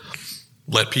either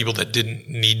let people that didn't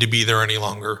need to be there any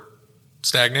longer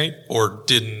stagnate or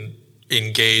didn't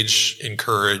engage,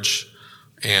 encourage,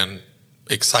 and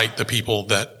excite the people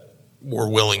that were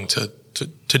willing to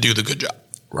do the good job.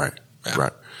 Right, Yeah.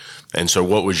 right. And so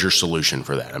what was your solution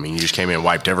for that? I mean, you just came in and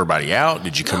wiped everybody out?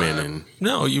 Did you come in and...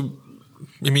 No, you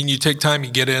take time,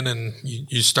 you get in, and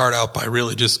you start out by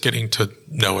really just getting to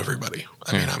know everybody.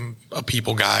 I mean, I'm a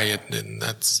people guy, and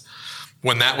that's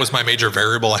when that was my major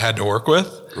variable I had to work with.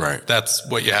 Right. That's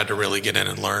what you had to really get in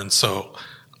and learn. So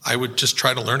I would just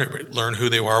try to learn who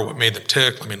they are, what made them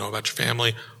tick. Let me know about your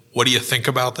family. What do you think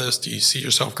about this? Do you see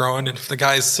yourself growing? And if the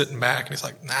guy's sitting back and he's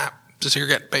like, nah, just here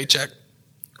getting a paycheck.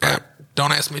 Yeah,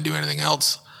 don't ask me to do anything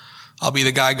else. I'll be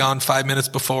the guy gone 5 minutes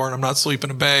before and I'm not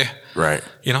sleeping in a bay. Right.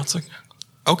 It's like,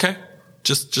 okay,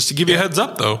 just to give you a heads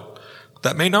up though,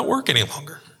 that may not work any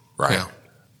longer. Right. Yeah.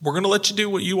 We're going to let you do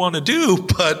what you want to do,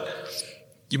 but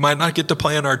you might not get to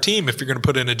play on our team if you're going to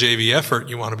put in a JV effort.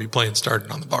 You want to be playing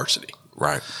starting on the varsity.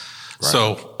 Right.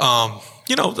 So,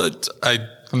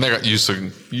 And they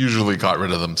usually got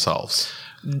rid of themselves.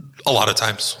 a lot of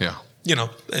times, Yeah.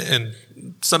 and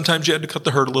sometimes you had to cut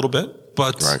the herd a little bit,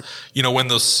 but Right. When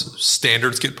those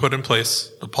standards get put in place,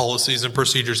 the policies and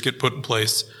procedures get put in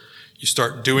place, you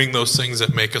start doing those things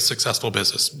that make a successful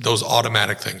business, those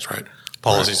automatic things, right?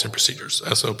 Policies and procedures,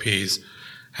 SOPs,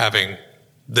 having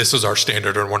this is our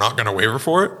standard and we're not going to waver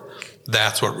for it.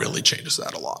 That's what really changes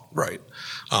that a lot, right?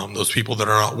 Those people that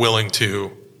are not willing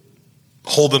to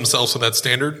hold themselves to that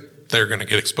standard, they're going to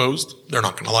get exposed. They're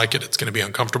not going to like it. It's going to be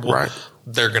uncomfortable. Right.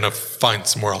 They're going to find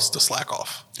somewhere else to slack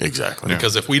off. Exactly.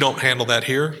 Because if we don't handle that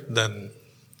here, then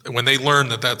when they learn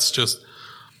that that's just,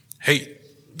 hey,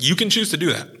 you can choose to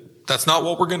do that. That's not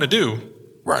what we're going to do.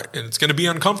 Right. And it's going to be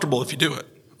uncomfortable if you do it.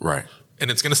 Right. And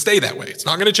it's going to stay that way. It's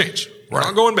not going to change. We're Right.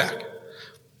 not going back.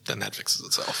 Then that fixes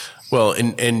itself. Well,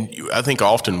 and I think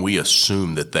often we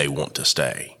assume that they want to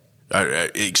stay.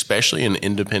 Especially in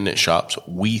independent shops,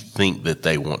 we think that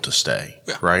they want to stay,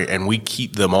 Yeah. right? And we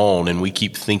keep them on, and we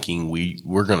keep thinking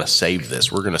we're going to save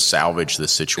this, we're going to salvage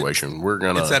this situation, we're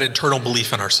going to. It's that internal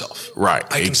belief in ourselves. Right,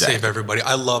 I can exactly. save everybody.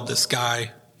 I love this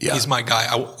guy. Yeah. He's my guy.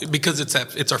 Because it's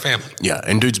our family. Yeah,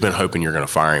 and dude's been hoping you're going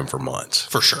to fire him for months.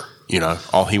 For sure.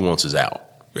 All he wants is out.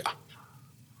 Yeah.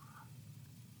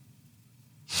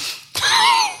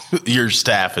 Your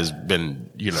staff has been,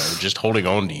 just holding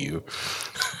on to you.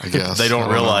 I guess. They I don't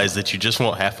know. realize that you just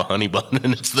want half a honey bun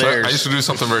and it's So theirs. I used to do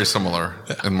something very similar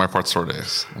in my parts store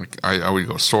days. Like I would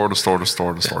go store to store to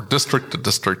store to store, district to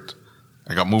district.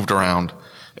 I got moved around,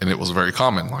 and it was very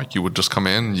common. Like you would just come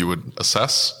in, you would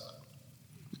assess.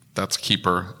 That's a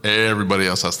keeper. Everybody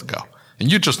else has to go,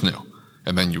 and you just knew.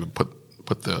 And then you would put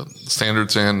the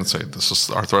standards in and say, "This is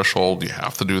our threshold. You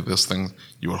have to do this thing."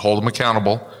 You would hold them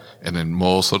accountable, and then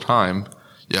most of the time.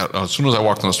 Yeah, as soon as I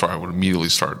walked in the store, I would immediately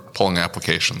start pulling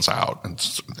applications out and,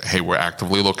 hey, we're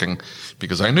actively looking,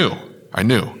 because I knew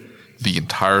the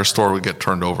entire store would get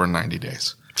turned over in 90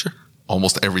 days. Sure.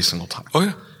 Almost every single time. Oh,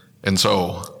 yeah. And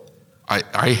so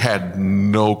I had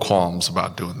no qualms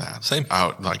about doing that. Same.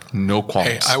 No qualms.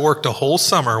 Hey, I worked a whole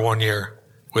summer one year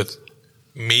with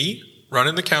me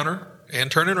running the counter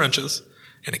and turning wrenches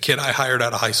and a kid I hired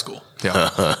out of high school.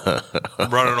 Yeah.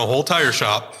 Running a whole tire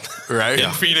shop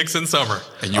in Phoenix in summer.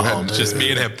 And you had just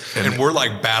me and him. And we're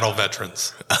like battle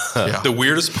veterans. Yeah. The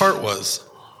weirdest part was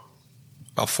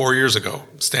about 4 years ago,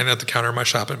 standing at the counter in my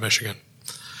shop in Michigan.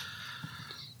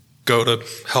 Go to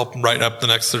help right up the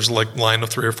next, there's like line of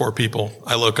 3 or 4 people.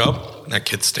 I look up, and that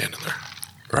kid's standing there.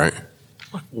 Right.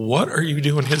 I'm like, what are you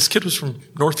doing? His kid was from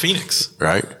North Phoenix.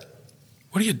 Right.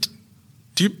 What are you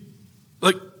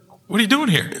doing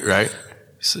here? Right.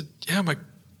 He said, yeah, my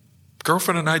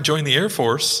girlfriend and I joined the Air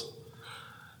Force.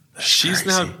 She's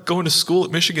now going to school at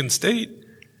Michigan State.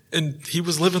 And he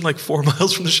was living like 4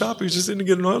 miles from the shop. He was just in to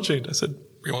get an oil change. I said,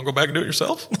 you want to go back and do it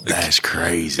yourself? That's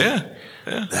crazy. Yeah.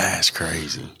 That's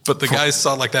crazy. But the guys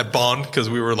saw like that bond because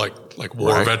we were like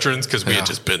war veterans because we had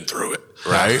just been through it.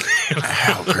 Right.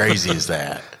 How crazy is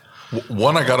that?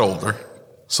 One, I got older,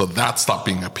 so that stopped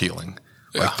being appealing.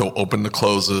 Like the open to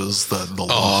closes, the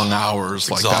long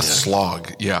hours, like that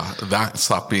slog. Yeah, that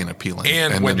stopped being appealing.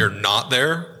 And when you're not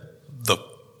there,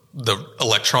 the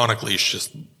electronic leash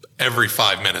just every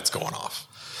 5 minutes going off.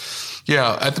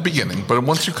 Yeah, at the beginning, but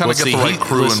once you kind of get the right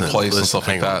crew in place and stuff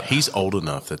like that. He's old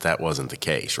enough that wasn't the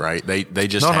case, right? They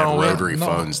just had rotary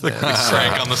phones then. The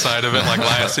crank on the side of it like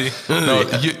Lassie. No,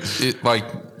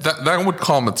 that would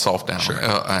calm itself down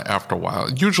after a while.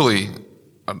 Usually,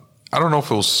 I don't know if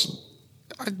it was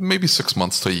maybe 6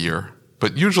 months to a year,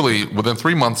 but usually within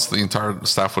 3 months, the entire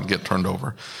staff would get turned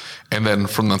over. And then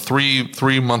from the 3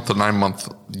 month to 9 month,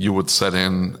 you would set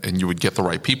in and you would get the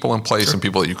right people in place and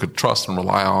people that you could trust and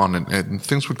rely on, and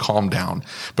things would calm down.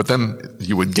 But then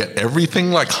you would get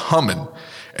everything like humming,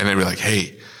 and they'd be like,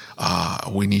 hey,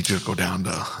 we need you to go down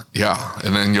to,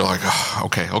 And then you're like, oh,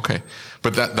 okay.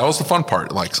 But that was the fun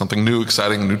part, like something new,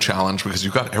 exciting, new challenge, because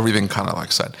you got everything kind of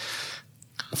like set.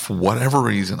 For whatever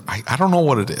reason, I don't know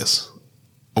what it is.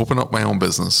 Open up my own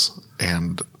business,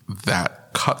 and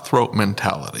that cutthroat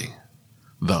mentality,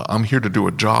 I'm here to do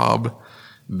a job.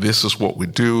 This is what we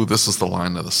do. This is the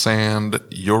line of the sand.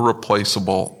 You're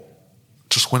replaceable.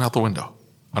 Just went out the window.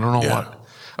 I don't know what.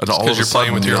 Because you're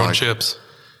playing with your own chips.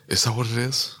 Is that what it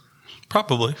is?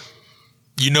 Probably.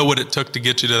 You know what it took to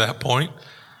get you to that point,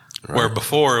 where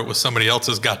before it was somebody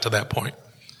else's got to that point.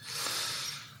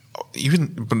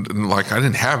 But like I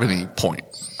didn't have any point.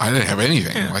 I didn't have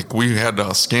anything. Yeah. Like we had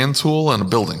a scan tool and a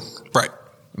building. Right.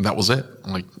 And that was it.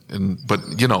 But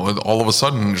all of a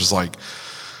sudden, just like,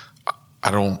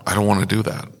 I don't want to do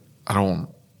that.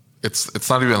 It's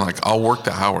not even like I'll work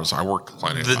the hours. I work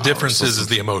plenty of hours. The difference is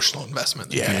the emotional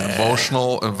investment. Yeah. The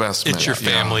emotional investment. It's your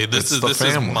family. This is my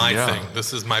thing.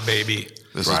 This is my baby.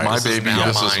 This is my baby.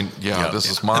 This is mine.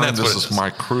 This is mine. This is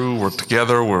my crew. We're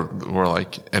together. We're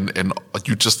like, and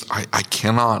you just, I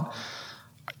can't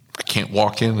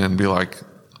walk in and be like,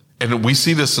 and we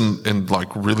see this in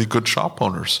like really good shop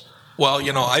owners. Well,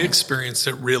 I experienced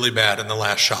it really bad in the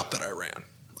last shop that I ran.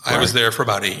 I was there for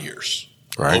about 8 years.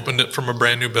 Right. Opened it from a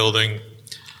brand new building.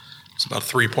 It's about a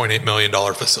 $3.8 million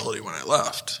facility when I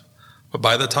left. But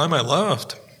by the time I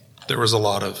left, there was a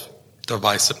lot of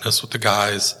divisiveness with the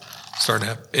guys.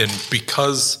 And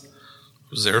because I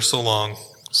was there so long,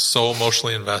 so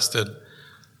emotionally invested,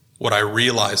 what I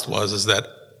realized is that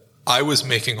I was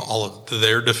making all of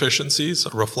their deficiencies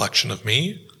a reflection of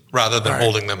me rather than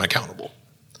holding them accountable.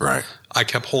 Right. I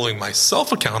kept holding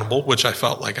myself accountable, which I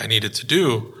felt like I needed to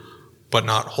do, but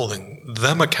not holding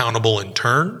them accountable in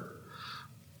turn.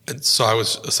 And so I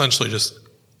was essentially just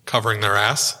covering their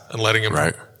ass and letting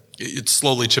them, it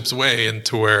slowly chips away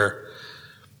into where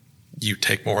you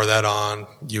take more of that on.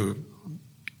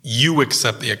 You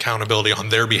accept the accountability on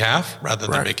their behalf rather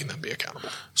than making them be accountable.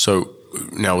 So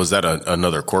now, was that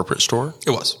another corporate store?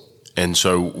 It was. And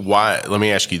so let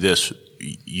me ask you this.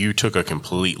 You took a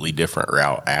completely different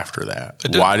route after that.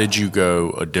 Why did you go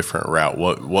a different route?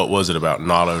 What was it about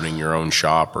not owning your own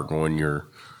shop or going your...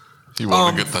 You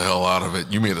wanted to get the hell out of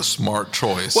it. You made a smart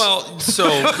choice. Well, so,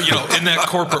 in that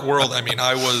corporate world,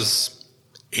 I was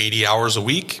 80 hours a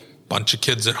week, bunch of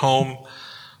kids at home.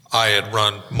 I had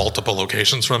run multiple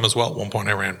locations for them as well. At one point,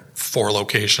 I ran 4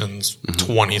 locations,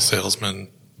 20 salesmen,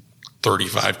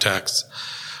 35 techs.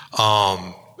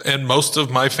 And most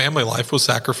of my family life was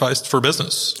sacrificed for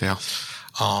business. Yeah.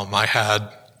 I had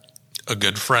a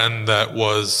good friend that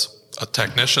was a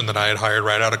technician that I had hired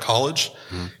right out of college.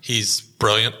 He's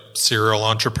brilliant, serial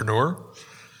entrepreneur.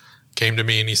 Came to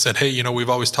me and he said, hey, we've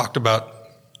always talked about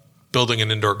building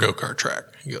an indoor go-kart track.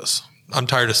 He goes, I'm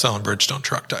tired of selling Bridgestone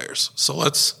truck tires. So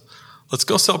let's let's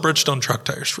go sell Bridgestone truck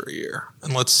tires for a year.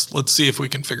 And let's see if we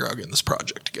can figure out getting this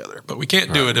project together. But we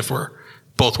can't do it if we're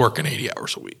both working 80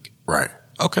 hours a week. Right.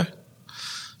 Okay.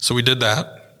 So we did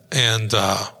that, and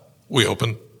we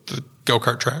opened the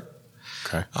go-kart track.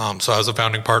 Okay. So I was a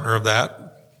founding partner of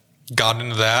that, got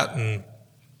into that, and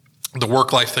the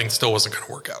work-life thing still wasn't going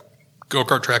to work out.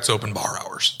 Go-kart tracks open bar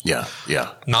hours. Yeah.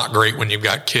 Yeah. Not great when you've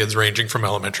got kids ranging from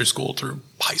elementary school through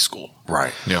high school.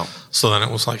 Right. Yeah. So then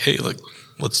it was like, hey,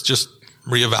 let's just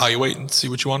reevaluate and see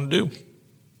what you want to do.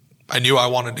 I knew I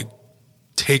wanted to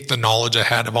take the knowledge I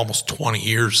had of almost 20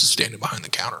 years standing behind the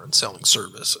counter and selling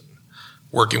service and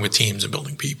working with teams and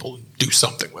building people and do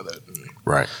something with it. And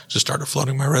Right. just started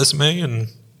floating my resume, and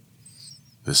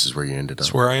This is where you ended up.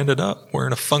 that's where I ended up,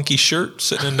 wearing a funky shirt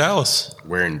sitting in Dallas,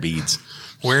 Wearing beads.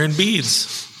 wearing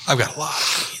beads. I've got a lot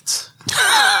of beads.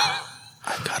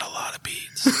 I've got a lot of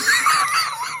beads.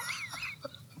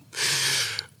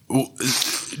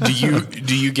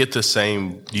 Do you get the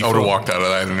same? Do you I would have feel- walked out of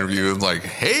that interview and like,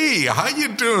 hey, how you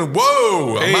doing?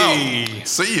 Whoa, I'm Hey. out.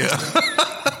 See ya.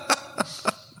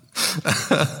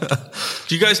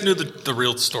 Do you guys know the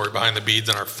real story behind the beads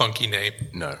and our funky name?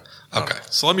 No. Okay,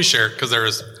 so let me share it because there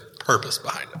is purpose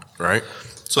behind it. Right.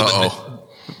 So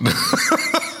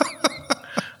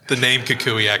the name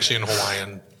Kukui actually in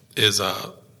Hawaiian is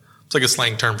it's like a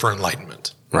slang term for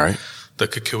enlightenment. Right. The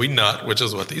Kukui nut, which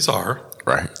is what these are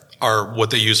what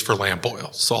they use for lamp oil.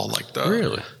 So all like the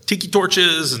Really? tiki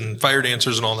torches and fire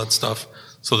dancers and all that stuff.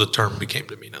 So the term became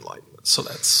to mean enlightenment. So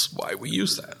that's why we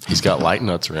use that. He's got light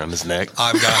nuts around his neck.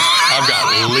 I've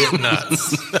got lit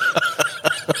nuts.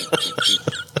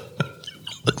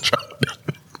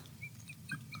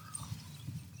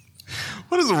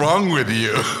 What is wrong with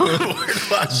you?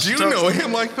 Do you know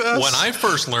him like this? When I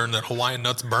first learned that Hawaiian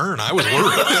nuts burn, I was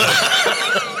worried.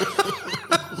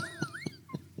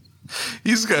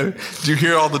 He's got. Do you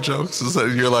hear all the jokes? Is that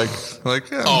you're like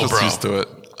yeah, I'm Oh, just bro. used to it.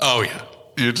 Oh yeah.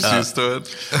 You're just used to it.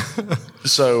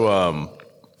 So,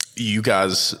 you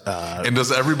guys, And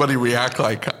does everybody react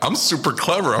like I'm super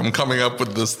clever? I'm coming up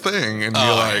with this thing, and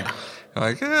you're like,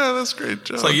 yeah, that's a great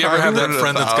joke. So you ever have that I've heard it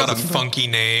friend that's got a 1,000 funky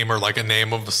name or like a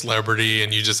name of a celebrity,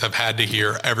 and you just have had to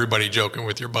hear everybody joking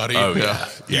with your buddy? Oh, yeah.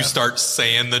 You Yeah. start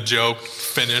saying the joke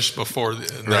finished before,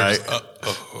 and Right.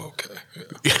 okay.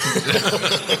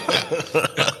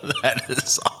 that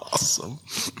is awesome.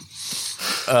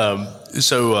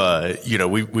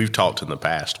 We've talked in the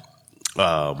past.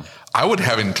 I would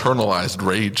have internalized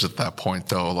rage at that point,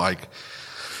 though. Like,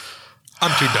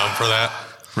 I'm too dumb for that.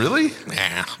 really?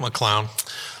 Nah, I'm a clown.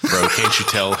 Bro, can't you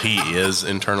tell he is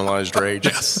internalized rage?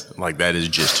 Yes. Like that is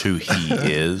just who he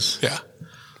is. Yeah.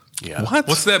 Yeah. What?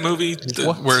 What's that movie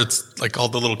where it's like all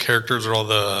the little characters or all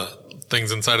the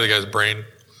things inside of the guy's brain?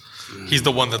 He's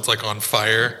the one that's like on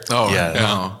fire. Oh, Yeah.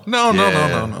 no.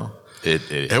 Yeah. No.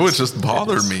 It It would just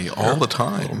bother me all the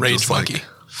time. Rage Just like- monkey.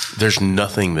 There's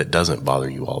nothing that doesn't bother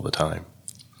you all the time.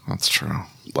 That's true.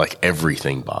 Like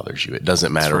everything bothers you. It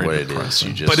doesn't matter very what it is. depressing.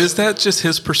 You just. But is that just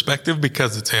his perspective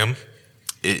because it's him?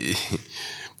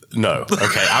 No.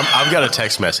 Okay. I've got a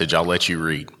text message. I'll let you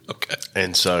read. Okay.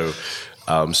 And so,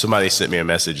 somebody sent me a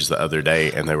message the other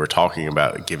day, and they were talking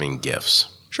about giving gifts.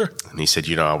 Sure. And he said,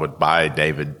 I would buy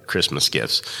David Christmas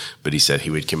gifts, but he said he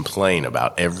would complain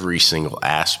about every single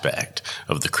aspect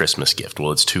of the Christmas gift.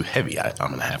 Well, it's too heavy. I'm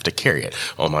going to have to carry it.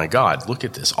 Oh my God, look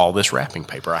at this. All this wrapping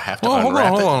paper. I have to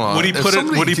unwrap it. Would he If put it?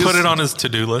 somebody Would he put gives- it on his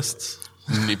to-do lists?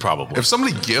 He probably. If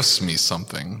somebody gifts me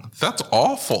something, that's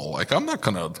awful. Like, I'm not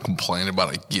going to complain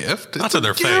about a gift. Not It's to a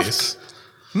their gift. face.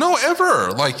 No,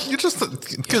 ever. Like, you just,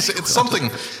 because it's something.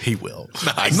 He will.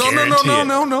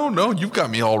 No. You've got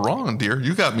me all wrong, dear.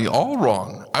 You got me all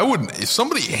wrong. I wouldn't, if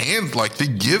somebody they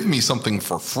give me something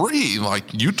for free,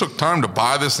 like you took time to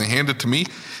buy this and hand it to me,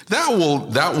 that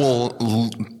will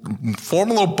form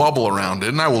a little bubble around it.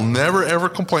 And I will never, ever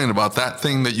complain about that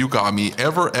thing that you got me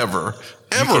ever.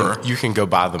 You can go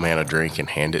buy the man a drink and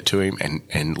hand it to him.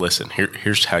 And listen,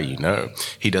 here's how you know.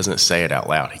 He doesn't say it out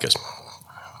loud. He goes,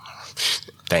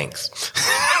 thanks.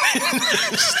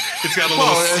 It's got a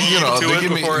little seed to it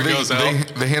before it goes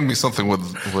out. They hand me something with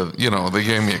they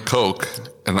gave me a Coke,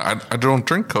 and I don't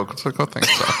drink Coke. It's like, oh, thanks,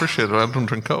 I appreciate it. I don't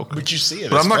drink Coke. But you see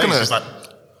it. But I'm not gonna.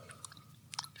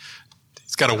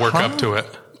 He's got to work up to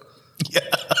it.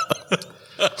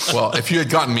 Well, if you had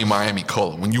gotten me Miami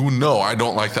Cola, when I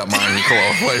don't like that Miami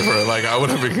Cola flavor, like I would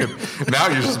have been good. Now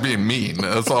you're just being mean.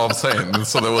 That's all I'm saying. And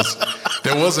so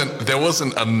there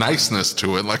wasn't a niceness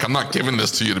to it. Like, I'm not giving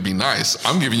this to you to be nice.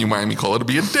 I'm giving you Miami Cola to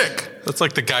be a dick. That's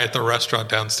like the guy at the restaurant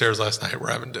downstairs last night. We're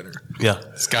having dinner. Yeah.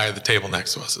 This guy at the table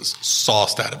next to us is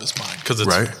sauced out of his mind because it's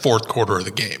Right. fourth quarter of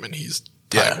the game and he's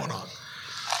tied one on.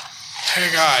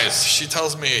 hey guys, she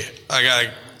tells me,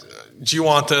 do you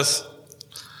want this?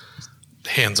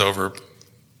 Hands over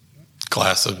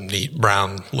glass of neat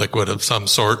brown liquid of some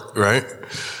sort. Right.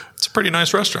 It's a pretty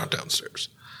nice restaurant downstairs.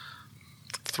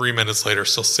 3 minutes later,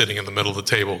 still sitting in the middle of the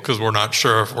table because we're not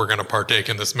sure if we're going to partake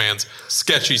in this man's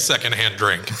sketchy secondhand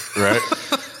drink. Right.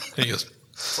 And he goes,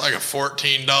 it's like a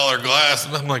 $14 glass.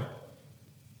 And I'm like,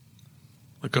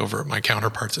 look over at my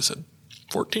counterparts. I said,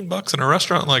 $14 in a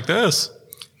restaurant like this?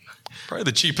 Probably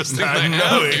the cheapest thing they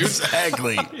have, dude.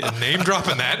 Exactly. Yeah, name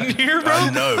dropping that in here, bro? I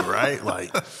know, right?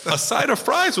 Like a side of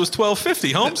fries was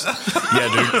 $12.50, Holmes. Yeah,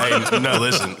 dude. Hey, no,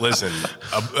 listen.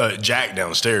 Jack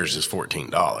downstairs is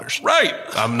 $14. Right.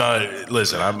 I'm not.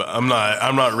 Listen, I'm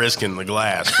not risking the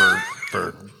glass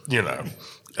for you know.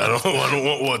 I don't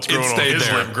want what's growing on his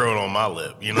lip growing on my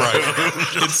lip. You know, right?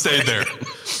 It stayed there.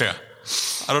 Yeah.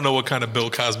 I don't know what kind of Bill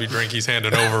Cosby drink he's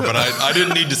handing over, but I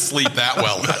didn't need to sleep that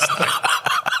well last night.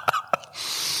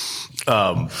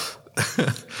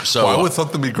 So why would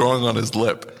something be growing on his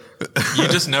lip? You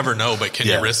just never know, but can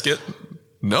you risk it?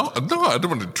 No, I don't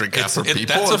want to drink after people.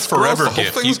 That's a forever gross. The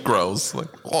gift. whole thing's gross. Like,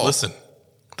 oh. Listen,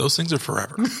 those things are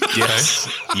forever.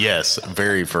 Yes, yes,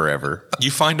 very forever.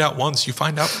 You find out once, you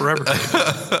find out forever.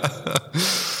 I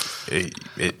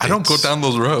don't go down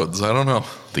those roads. I don't know.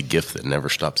 The gift that never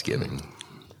stops giving.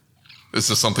 Is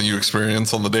this something you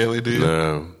experience on the daily, do you?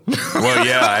 No. Well,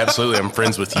 yeah, absolutely. I'm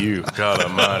friends with you. God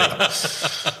almighty.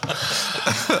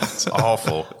 It's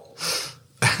awful.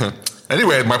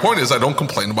 Anyway, my point is I don't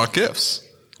complain about gifts.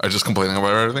 I just complain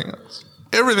about everything else.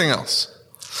 Everything else.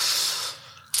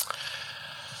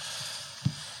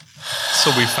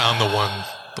 So we found the one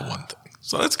thing.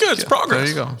 So that's good. It's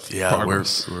progress. There you go. Yeah,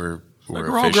 Progress. we're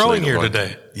all growing here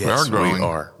today. Yes, we are growing. We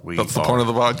are. That's the point of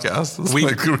the podcast.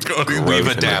 We've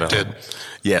adapted.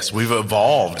 Yes, we've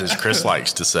evolved, as Chris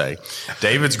likes to say.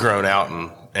 David's grown out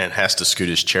and has to scoot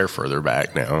his chair further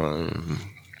back now.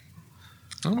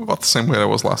 I'm about the same weight I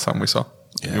was last time we saw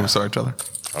each other.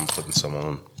 I'm putting some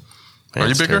on. Are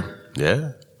you bigger?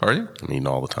 Yeah. Are you? I'm eating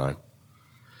all the time.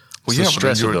 Well, It's the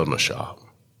stress of building a shop.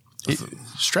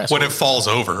 Stressful. When it falls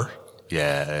over.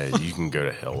 Yeah, you can go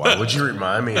to hell. Why would you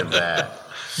remind me of that?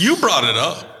 You brought it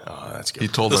up. Oh, that's good. He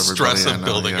told The everybody. stress of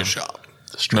building a shop.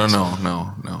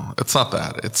 No. It's not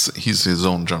that. He's his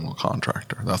own general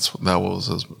contractor. That was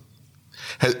his.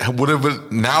 Would have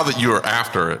been, now that you are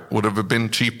after it, would have it been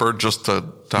cheaper just to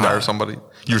hire somebody?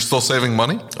 You're still saving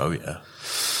money? Oh yeah.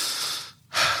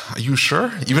 Are you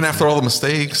sure? Even after all the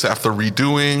mistakes, after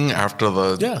redoing, after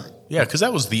the Yeah, because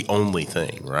that was the only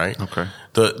thing, right? Okay.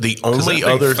 The only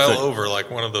other fell thing over like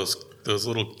one of those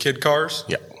little kid cars.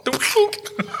 Yeah.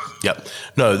 Yep.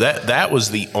 No, that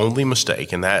was the only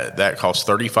mistake, and that cost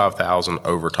 $35,000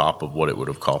 over top of what it would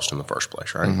have cost in the first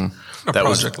place, right? Mm-hmm. A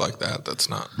project like that, that's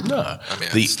not. No. I mean,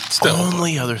 the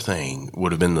only other thing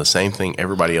would have been the same thing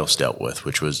everybody else dealt with,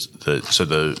 which was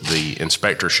the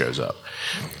inspector shows up,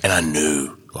 and I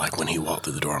knew, like, when he walked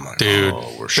through the door, I'm like, dude,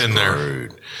 oh, we're been screwed. there.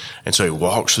 And so he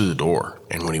walks through the door,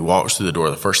 and when he walks through the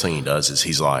door, the first thing he does is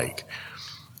he's like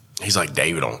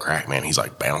David on crack, man. He's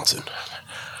like bouncing.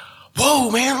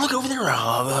 Whoa, man, look over there.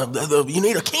 You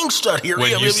need a king stud here.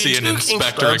 When you see an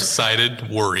inspector excited,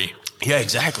 worry. Yeah,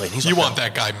 exactly. And he's you like, want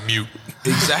that guy mute.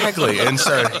 Exactly. And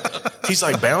so he's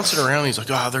like bouncing around. He's like,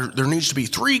 there needs to be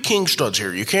 3 king studs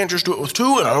here. You can't just do it with 2.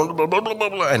 And blah, blah, blah, blah,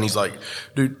 blah. And he's like,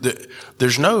 dude,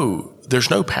 there's no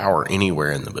power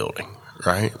anywhere in the building.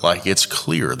 Right? Like, it's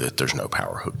clear that there's no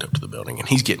power hooked up to the building, and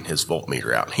he's getting his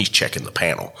voltmeter out and he's checking the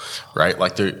panel, right?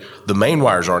 Like, the main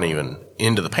wires aren't even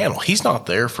into the panel. He's not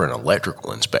there for an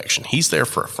electrical inspection. He's there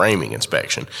for a framing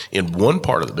inspection in one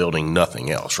part of the building, nothing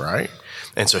else, right?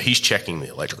 And so he's checking the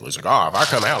electrical. He's like, if I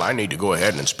come out, I need to go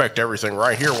ahead and inspect everything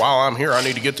right here while I'm here. I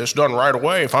need to get this done right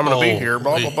away if I'm going to be here,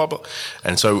 blah, blah, blah, blah.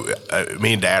 And so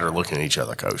me and Dad are looking at each other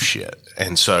like, oh, shit.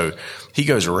 And so he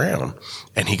goes around,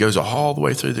 and he goes all the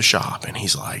way through the shop, and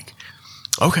he's like,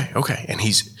 okay. And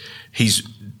he's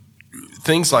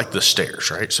things like the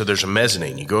stairs, right? So there's a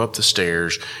mezzanine. You go up the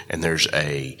stairs, and there is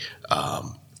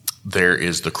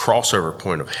the crossover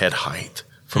point of head height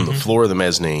from the floor of the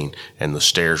mezzanine and the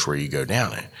stairs where you go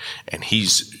down it. And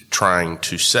he's trying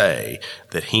to say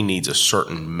that he needs a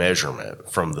certain measurement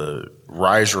from the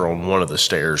riser on one of the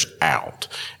stairs out.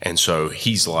 And so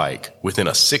he's like within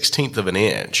a 1/16 of an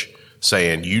inch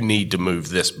saying you need to move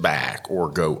this back or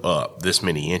go up this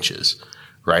many inches,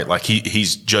 right? Like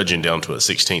he's judging down to a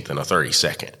 1/16 and a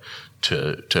 32nd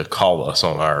to call us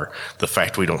on the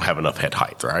fact we don't have enough head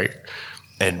height, right?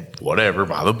 And whatever,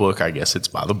 by the book, I guess it's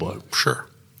by the book. Sure.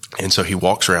 And so he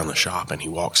walks around the shop and he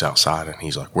walks outside and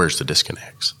he's like, where's the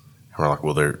disconnects? And we're like,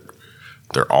 well, they're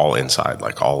They're all inside.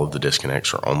 Like all of the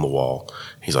disconnects are on the wall.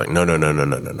 He's like, no.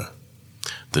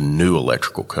 The new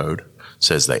electrical code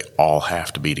says they all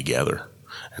have to be together.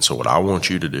 And so what I want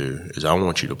you to do is I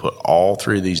want you to put all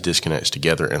 3 of these disconnects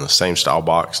together in the same style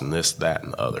box and this, that,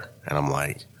 and the other. And I'm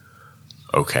like,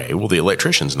 okay, well, the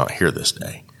electrician's not here this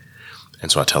day.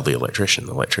 And so I tell the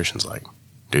electrician's like,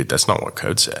 dude, that's not what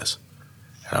code says.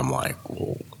 And I'm like,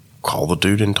 well, call the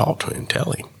dude and talk to him,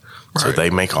 tell him. Right. So they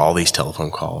make all these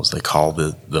telephone calls. They call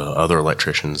the other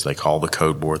electricians. They call the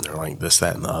code board. And they're like this,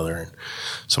 that, and the other. And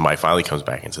somebody finally comes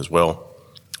back and says, well,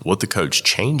 what the code's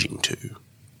changing to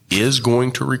is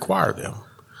going to require them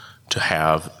to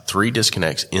have 3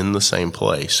 disconnects in the same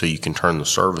place so you can turn the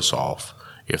service off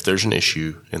if there's an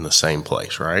issue in the same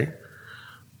place, right?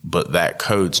 But that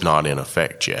code's not in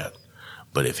effect yet.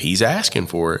 But if he's asking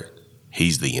for it,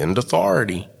 he's the end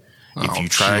authority. If you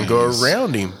try and go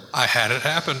around him, I had it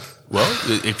happen. Well,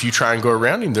 if you try and go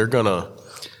around him, they're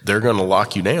gonna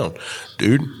lock you down.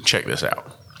 Dude, check this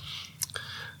out.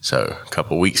 So a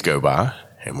couple of weeks go by,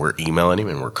 and we're emailing him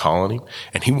and we're calling him,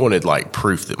 and he wanted like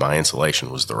proof that my insulation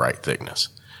was the right thickness.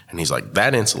 And he's like,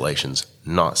 that insulation's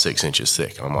not 6 inches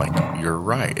thick. And I'm like, you're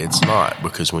right, it's not,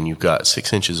 because when you've got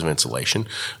 6 inches of insulation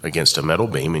against a metal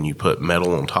beam and you put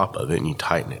metal on top of it and you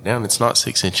tighten it down, it's not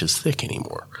 6 inches thick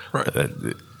anymore. Right.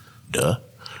 Duh.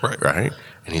 Right.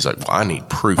 And he's like, well, I need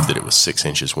proof that it was 6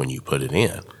 inches when you put it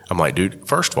in. I'm like, dude,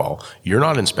 first of all, you're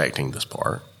not inspecting this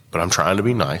part, but I'm trying to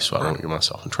be nice so I don't get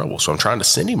myself in trouble. So I'm trying to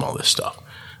send him all this stuff.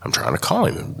 I'm trying to call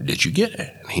him. Did you get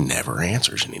it? And he never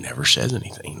answers and he never says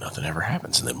anything. Nothing ever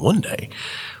happens. And then one day,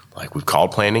 like we've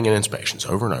called planning and inspections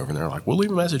over and over, and they're like, we'll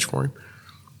leave a message for him.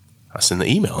 I send the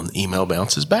email, and the email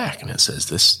bounces back, and it says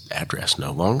this address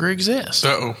no longer exists.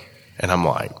 Uh-oh. And I'm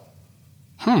like,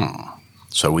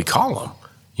 So we call them.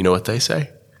 You know what they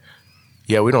say?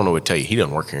 Yeah, we don't know what to tell you. He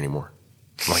doesn't work here anymore.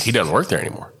 I'm like, he doesn't work there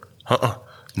anymore.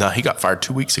 No, he got fired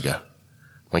 2 weeks ago.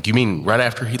 I'm like, you mean right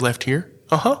after he left here?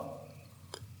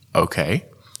 Okay.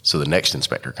 So the next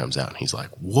inspector comes out and he's like,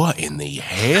 what in the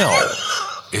hell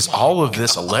is all of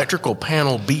this electrical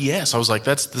panel BS? I was like,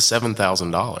 that's the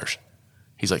 $7,000.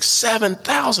 He's like,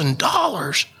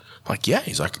 $7,000? I'm like, yeah.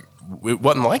 He's like, it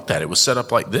wasn't like that. It was set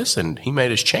up like this and he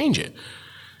made us change it.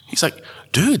 He's like,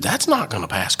 dude, that's not going to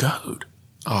pass code.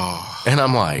 Oh. And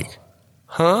I'm like,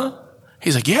 huh?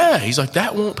 He's like, yeah. He's like,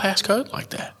 that won't pass code like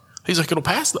that. He's like, it'll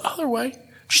pass the other way.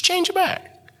 Just change it back.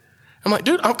 I'm like,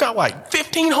 dude, I've got like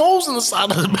 15 holes in the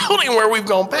side of the building where we've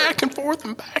gone back and forth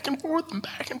and back and forth and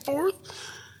back and forth.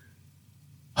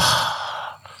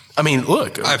 I mean,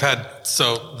 look.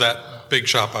 So that big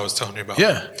shop I was telling you about.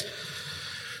 Yeah.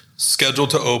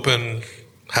 Scheduled to open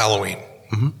Halloween.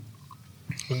 Mm-hmm.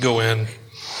 We go in.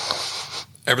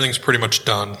 Everything's pretty much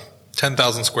done.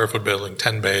 10,000 square foot building,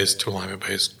 10 bays, 2 alignment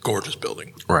bays, gorgeous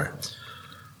building. Right.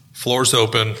 Floors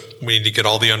open. We need to get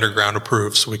all the underground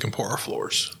approved so we can pour our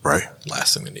floors. Right.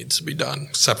 Last thing that needs to be done,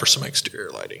 except for some exterior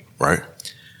lighting. Right.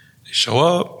 They show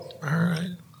up. All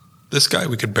right. This guy,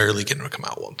 we could barely get him to come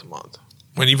out once a month.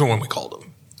 Even when we called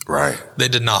him. Right. They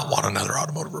did not want another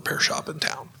automotive repair shop in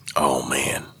town. Oh,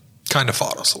 man. Kind of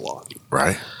fought us a lot.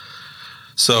 Right.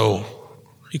 So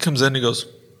he comes in and he goes,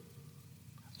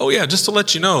 oh, yeah, just to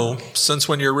let you know, since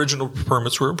when your original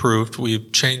permits were approved,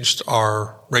 we've changed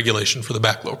our regulation for the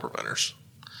backflow preventers.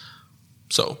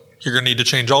 So you're going to need to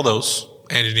change all those,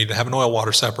 and you need to have an oil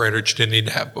water separator that you didn't need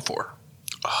to have before.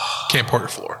 Can't pour your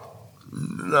floor.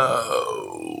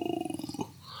 No.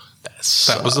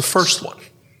 That was the first one.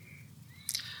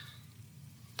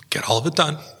 Get all of it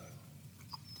done.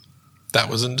 That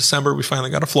was in December. We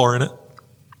finally got a floor in it.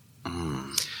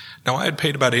 Now, I had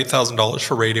paid about $8,000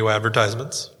 for radio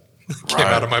advertisements. Came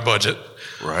out of my budget.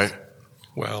 Right.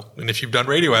 Well, and if you've done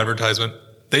radio advertisement,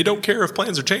 they don't care if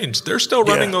plans are changed. They're still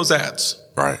running those ads.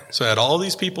 Right. So I had all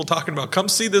these people talking about, come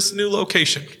see this new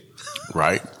location.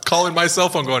 Right. Calling my cell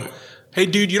phone going, hey,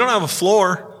 dude, you don't have a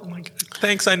floor. I'm like,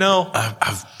 thanks, I know.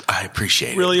 I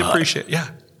appreciate it. Really appreciate it. Yeah.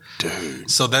 Dude.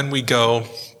 So then we go,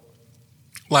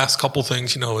 last couple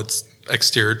things, it's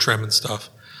exterior trim and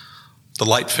stuff. The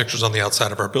light fixtures on the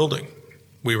outside of our building.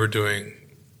 We were doing,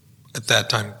 at that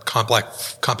time,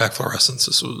 compact fluorescence.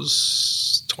 This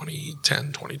was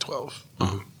 2010, 2012.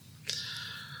 Mm-hmm.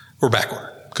 We're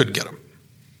backward. Couldn't get them.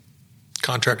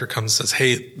 Contractor comes and says,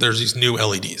 hey, there's these new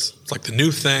LEDs. It's like the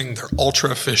new thing. They're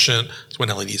ultra efficient. It's when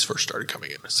LEDs first started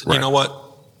coming in. I said, You know what?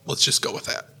 Let's just go with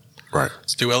that. Right.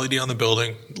 Let's do LED on the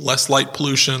building. Less light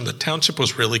pollution. The township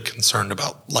was really concerned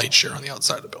about light share on the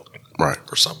outside of the building. Right.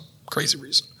 For some crazy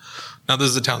reason. Now, this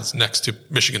is a town that's next to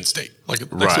Michigan State.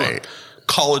 Like next to a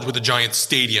college with a giant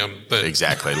stadium. But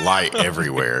exactly. Light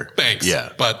everywhere. Thanks. Yeah.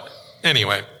 But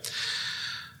anyway.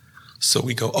 So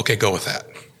we go, okay, go with that.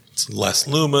 It's less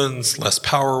lumens, less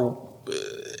power.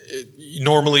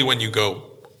 Normally when you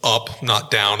go up,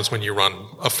 not down, is when you run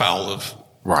afoul of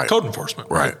code enforcement.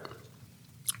 Right.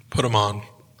 Put them on.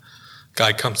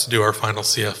 Guy comes to do our final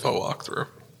CFO walkthrough.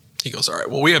 He goes, all right,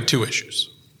 well, we have 2 issues.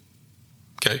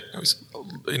 Okay.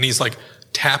 And he's like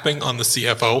tapping on the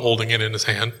CFO, holding it in his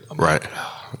hand. I'm like,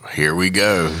 here we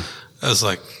go. I was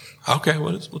like, okay,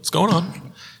 what's going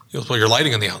on? He goes, well, your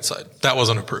lighting on the outside. That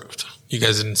wasn't approved. You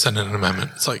guys didn't send in an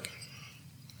amendment. It's like,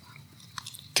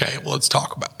 okay, well, let's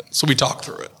talk about it. So we talked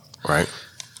through it. Right.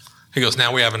 He goes,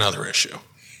 now we have another issue.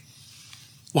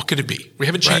 What could it be? We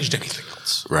haven't changed anything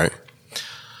else. Right.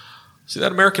 See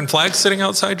that American flag sitting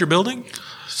outside your building?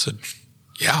 I said,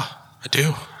 yeah, I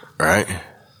do. Right.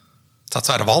 It's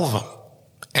outside of all of them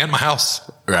and my house.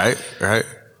 Right.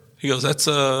 He goes, that's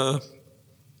a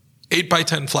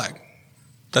 8x10 flag.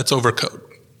 That's over code.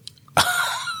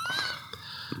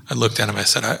 I looked at him. I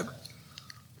said,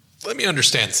 let me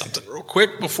understand something real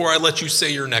quick before I let you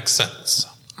say your next sentence.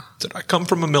 I said, I come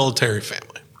from a military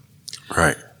family.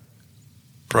 Right.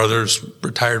 Brothers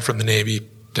retired from the Navy.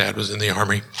 Dad was in the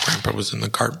Army. Grandpa was in the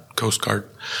Coast Guard.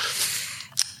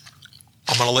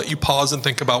 I'm going to let you pause and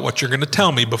think about what you're going to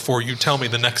tell me before you tell me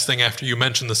the next thing after you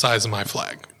mention the size of my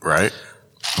flag. Right.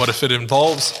 But if it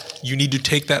involves you need to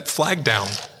take that flag down,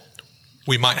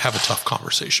 we might have a tough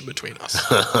conversation between us.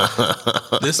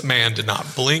 This man did not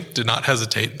blink, did not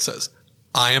hesitate, and says,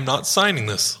 I am not signing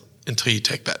this until you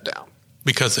take that down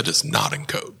because it is not in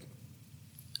code.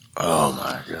 Oh,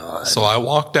 my God. So I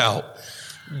walked out,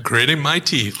 gritting my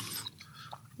teeth,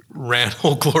 ran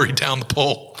Old Glory down the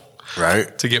pole.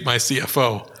 Right. To get my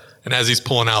CFO. And as he's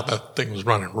pulling out, that thing was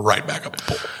running right back up the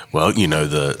pole. Well, you know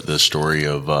the story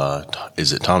of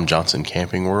is it Tom Johnson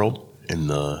Camping World in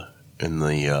the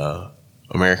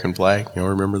American flag? You all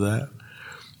remember that?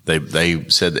 They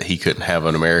said that he couldn't have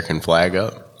an American flag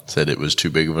up. Said it was too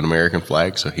big of an American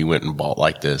flag, so he went and bought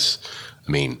like this.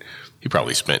 I mean, he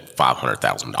probably spent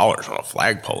 $500,000 on a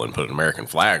flagpole and put an American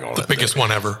flag on it. The biggest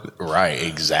one ever. Right,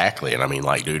 exactly. And I mean,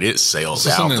 like, dude, it sails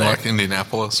out there. Like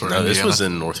Indianapolis or Indiana? This was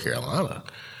in North Carolina.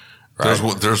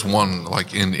 Right? There's one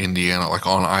like in Indiana, like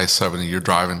on I-70, you're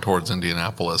driving towards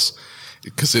Indianapolis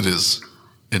because it is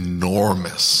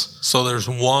enormous. So there's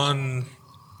one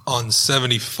on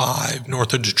 75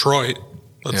 north of Detroit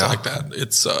that's like that.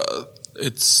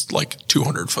 It's like a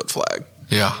 200-foot flag.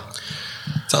 Yeah.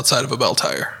 It's outside of a bell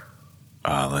tire.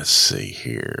 Let's see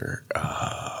here.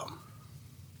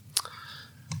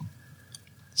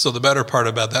 So the better part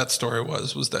about that story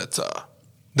was that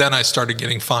then I started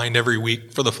getting fined every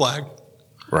week for the flag.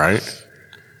 Right.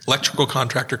 Electrical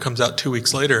contractor comes out 2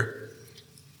 weeks later,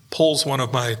 pulls one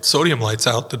of my sodium lights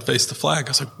out that face the flag. I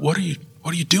was like, what are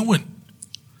you doing?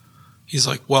 He's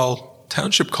like, well,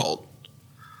 township called.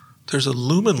 There's a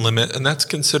lumen limit, and that's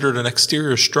considered an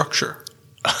exterior structure.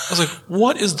 I was like,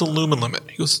 what is the lumen limit?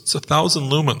 He goes, it's 1,000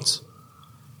 lumens.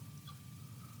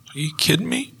 Are you kidding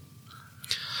me?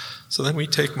 So then we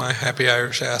take my happy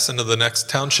Irish ass into the next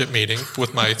township meeting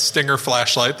with my Stinger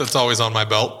flashlight that's always on my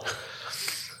belt.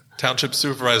 Township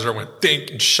supervisor went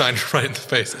dink and shined it right in the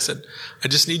face. I said, I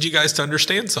just need you guys to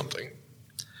understand something.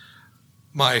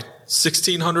 My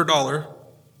 $1,600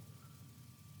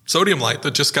 sodium light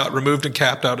that just got removed and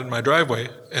capped out in my driveway,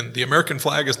 and the American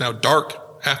flag is now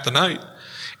dark half the night,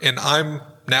 and I'm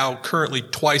now currently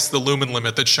twice the lumen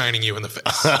limit that's shining you in the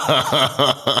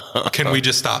face. Can we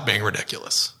just stop being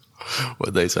ridiculous?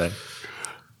 What'd they say?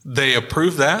 They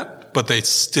approved that, but they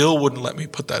still wouldn't let me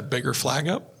put that bigger flag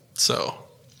up. So,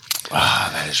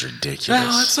 that is ridiculous.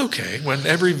 No, it's okay. When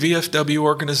every VFW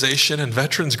organization and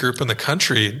veterans group in the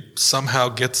country somehow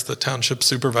gets the township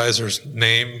supervisor's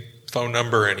name, phone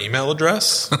number, and email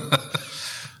address,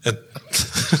 and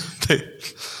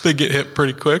they get hit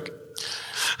pretty quick.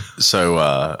 So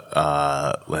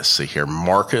let's see here.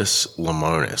 Marcus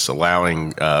Lemonis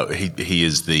allowing he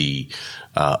is the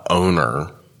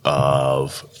owner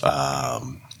of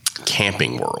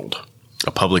Camping World,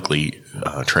 a publicly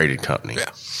traded company,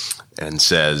 and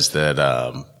says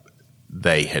that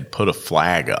they had put a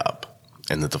flag up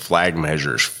and that the flag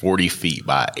measures 40 feet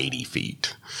by 80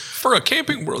 feet. For a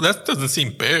Camping World, that doesn't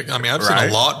seem big. I mean, I've seen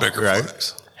a lot bigger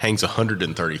flags. Hangs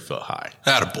 130 foot high.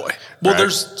 Attaboy. Well,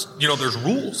 there's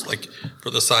rules. Like for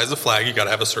the size of flag, you got to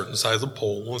have a certain size of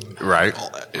pole and all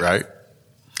that. Yeah. Right.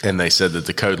 And they said that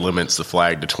the code limits the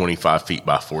flag to 25 feet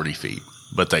by 40 feet.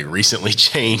 But they recently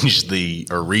changed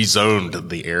rezoned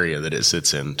the area that it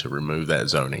sits in to remove that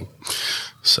zoning.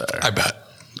 So I bet.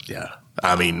 Yeah.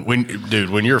 I mean,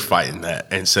 when you're fighting that,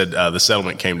 and said the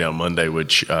settlement came down Monday,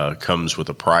 which comes with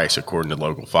a price, according to the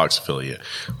local Fox affiliate,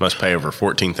 must pay over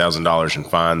 $14,000 in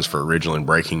fines for originally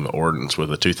breaking the ordinance,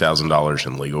 with a $2,000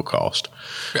 in legal cost,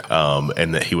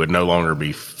 and that he would no longer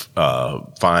be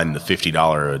fined the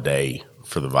 $50 a day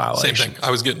for the violation. Same thing.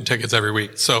 I was getting tickets every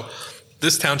week. So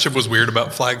this township was weird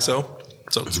about flags, though.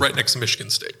 So it's right next to Michigan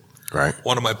State. Right.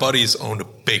 One of my buddies owned a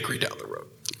bakery down the road.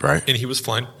 Right. And he was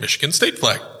flying Michigan State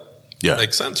flag. Yeah.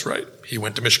 Makes sense, right? He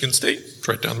went to Michigan State. It's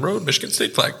right down the road, Michigan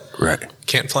State flag. Right.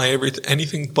 Can't fly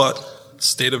anything but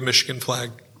state of Michigan flag,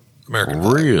 American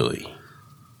flag. Really?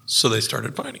 So they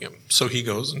started fining him. So he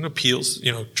goes and appeals,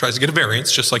 tries to get a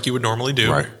variance just like you would normally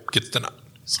do. Right. Gets denied.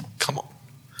 So, come on.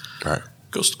 Right.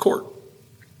 Goes to court.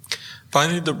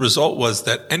 Finally, the result was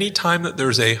that any time that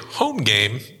there's a home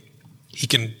game, he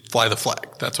can fly the flag.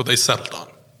 That's what they settled on.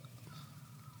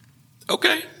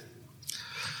 Okay.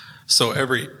 So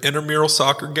every intramural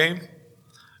soccer game,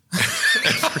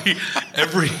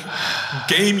 every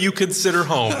game you consider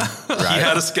home, he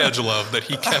had a schedule of that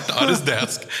he kept on his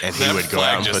desk. And he would go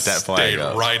out and put that flag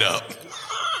up. Right up.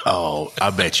 Oh,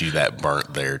 I bet you that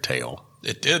burnt their tail.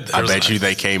 It did. I bet you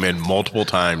they came in multiple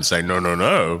times saying,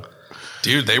 no.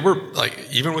 Dude, they were like,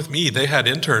 even with me, they had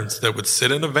interns that would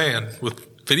sit in a van with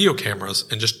video cameras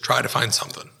and just try to find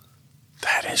something.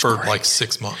 That is for great. like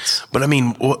 6 months. But I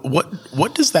mean,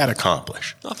 what does that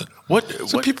accomplish? Nothing.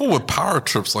 So people with power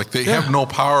trips, like they have no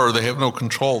power, they have no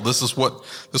control. This is what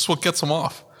gets them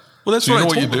off. Well, that's so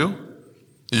what you do.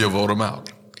 You vote them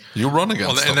out. You run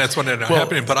against them. And that's what ended up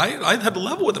happening. But I had to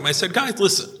level with them. I said, guys,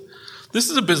 listen, this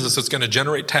is a business that's going to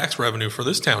generate tax revenue for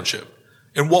this township.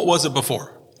 And what was it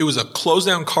before? It was a closed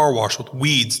down car wash with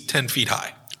weeds 10 feet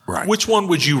high. Right. Which one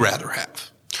would you rather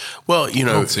have? Well, they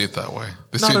don't see it that way.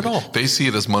 Not at all. They see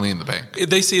it as money in the bank.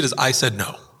 They see it as I said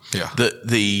no. Yeah.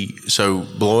 So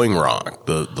Blowing Rock,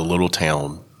 the little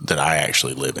town that I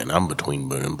actually live in, I'm between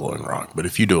Boone and Blowing Rock. But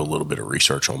if you do a little bit of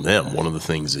research on them, one of the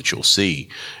things that you'll see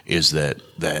is that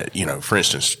for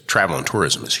instance, travel and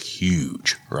tourism is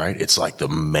huge, right? It's like the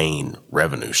main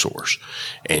revenue source,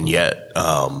 and yet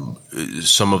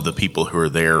some of the people who are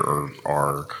there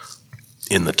are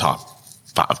in the top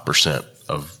 5%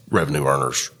 of revenue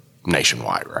earners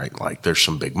nationwide, right? Like there's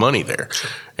some big money there,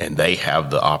 and they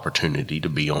have the opportunity to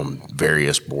be on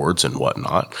various boards and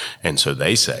whatnot. And so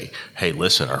they say, hey,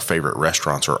 listen, our favorite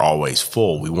restaurants are always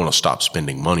full. We want to stop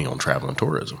spending money on travel and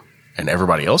tourism. And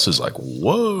everybody else is like,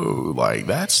 whoa, like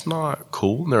that's not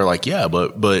cool. And they're like, yeah,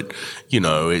 but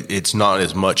it's not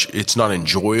as much, it's not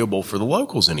enjoyable for the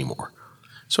locals anymore.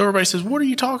 So everybody says, what are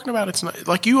you talking about? It's not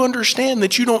like, you understand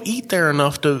that you don't eat there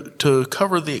enough to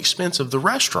cover the expense of the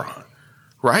restaurant.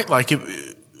 Right? Like,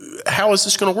 how is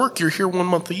this going to work? You're here 1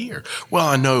 month a year. Well,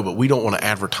 I know, but we don't want to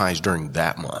advertise during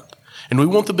that month. And we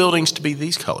want the buildings to be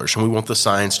these colors, and we want the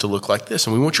signs to look like this,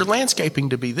 and we want your landscaping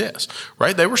to be this,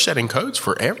 right? They were setting codes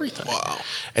for everything. Wow.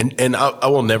 And I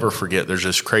will never forget, there's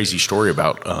this crazy story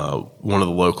about one of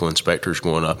the local inspectors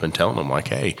going up and telling them, like,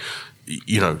 hey,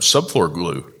 subfloor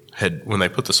glue when they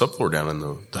put the subfloor down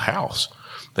in the house,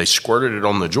 they squirted it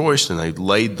on the joist and they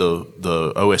laid the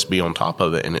OSB on top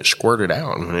of it, and it squirted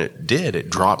out. And when it did, it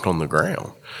dropped on the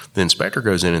ground. The inspector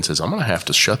goes in and says, I'm going to have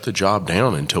to shut the job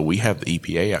down until we have the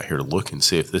EPA out here to look and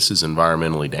see if this is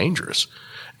environmentally dangerous.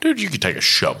 Dude, you could take a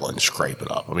shovel and scrape it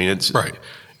up. I mean, it's right.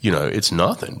 It's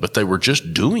nothing, but they were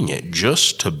just doing it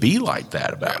just to be like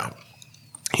that about it.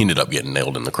 He ended up getting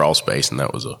nailed in the crawl space, and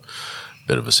that was a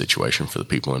bit of a situation for the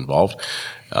people involved.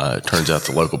 It turns out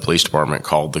the local police department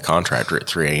called the contractor at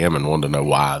 3 a.m. and wanted to know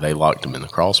why they locked him in the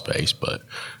crawl space, but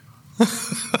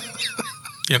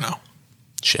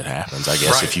shit happens. I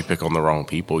guess If you pick on the wrong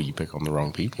people, you pick on the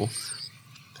wrong people.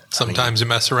 Sometimes you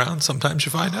mess around, sometimes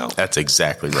you find out. That's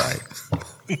exactly right.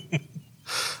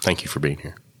 Thank you for being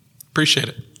here. Appreciate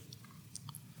it.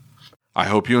 I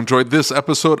hope you enjoyed this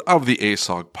episode of the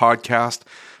ASOG podcast.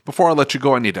 Before I let you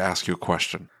go, I need to ask you a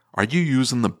question. Are you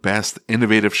using the best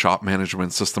innovative shop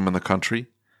management system in the country?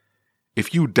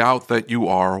 If you doubt that you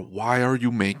are, why are you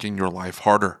making your life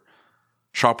harder?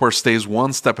 Shopware stays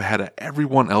one step ahead of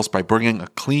everyone else by bringing a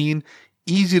clean,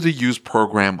 easy-to-use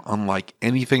program unlike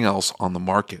anything else on the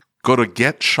market. Go to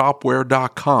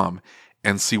getshopware.com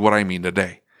and see what I mean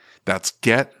today. That's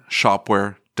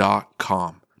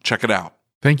getshopware.com. Check it out.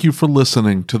 Thank you for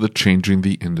listening to the Changing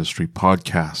the Industry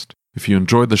podcast. If you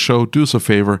enjoyed the show, do us a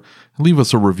favor and leave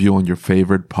us a review on your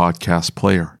favorite podcast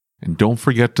player. And don't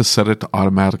forget to set it to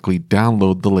automatically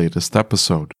download the latest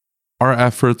episode. Our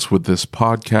efforts with this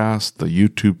podcast, the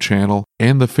YouTube channel,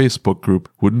 and the Facebook group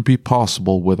wouldn't be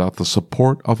possible without the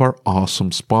support of our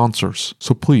awesome sponsors.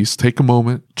 So please take a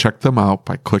moment, check them out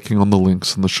by clicking on the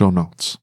links in the show notes.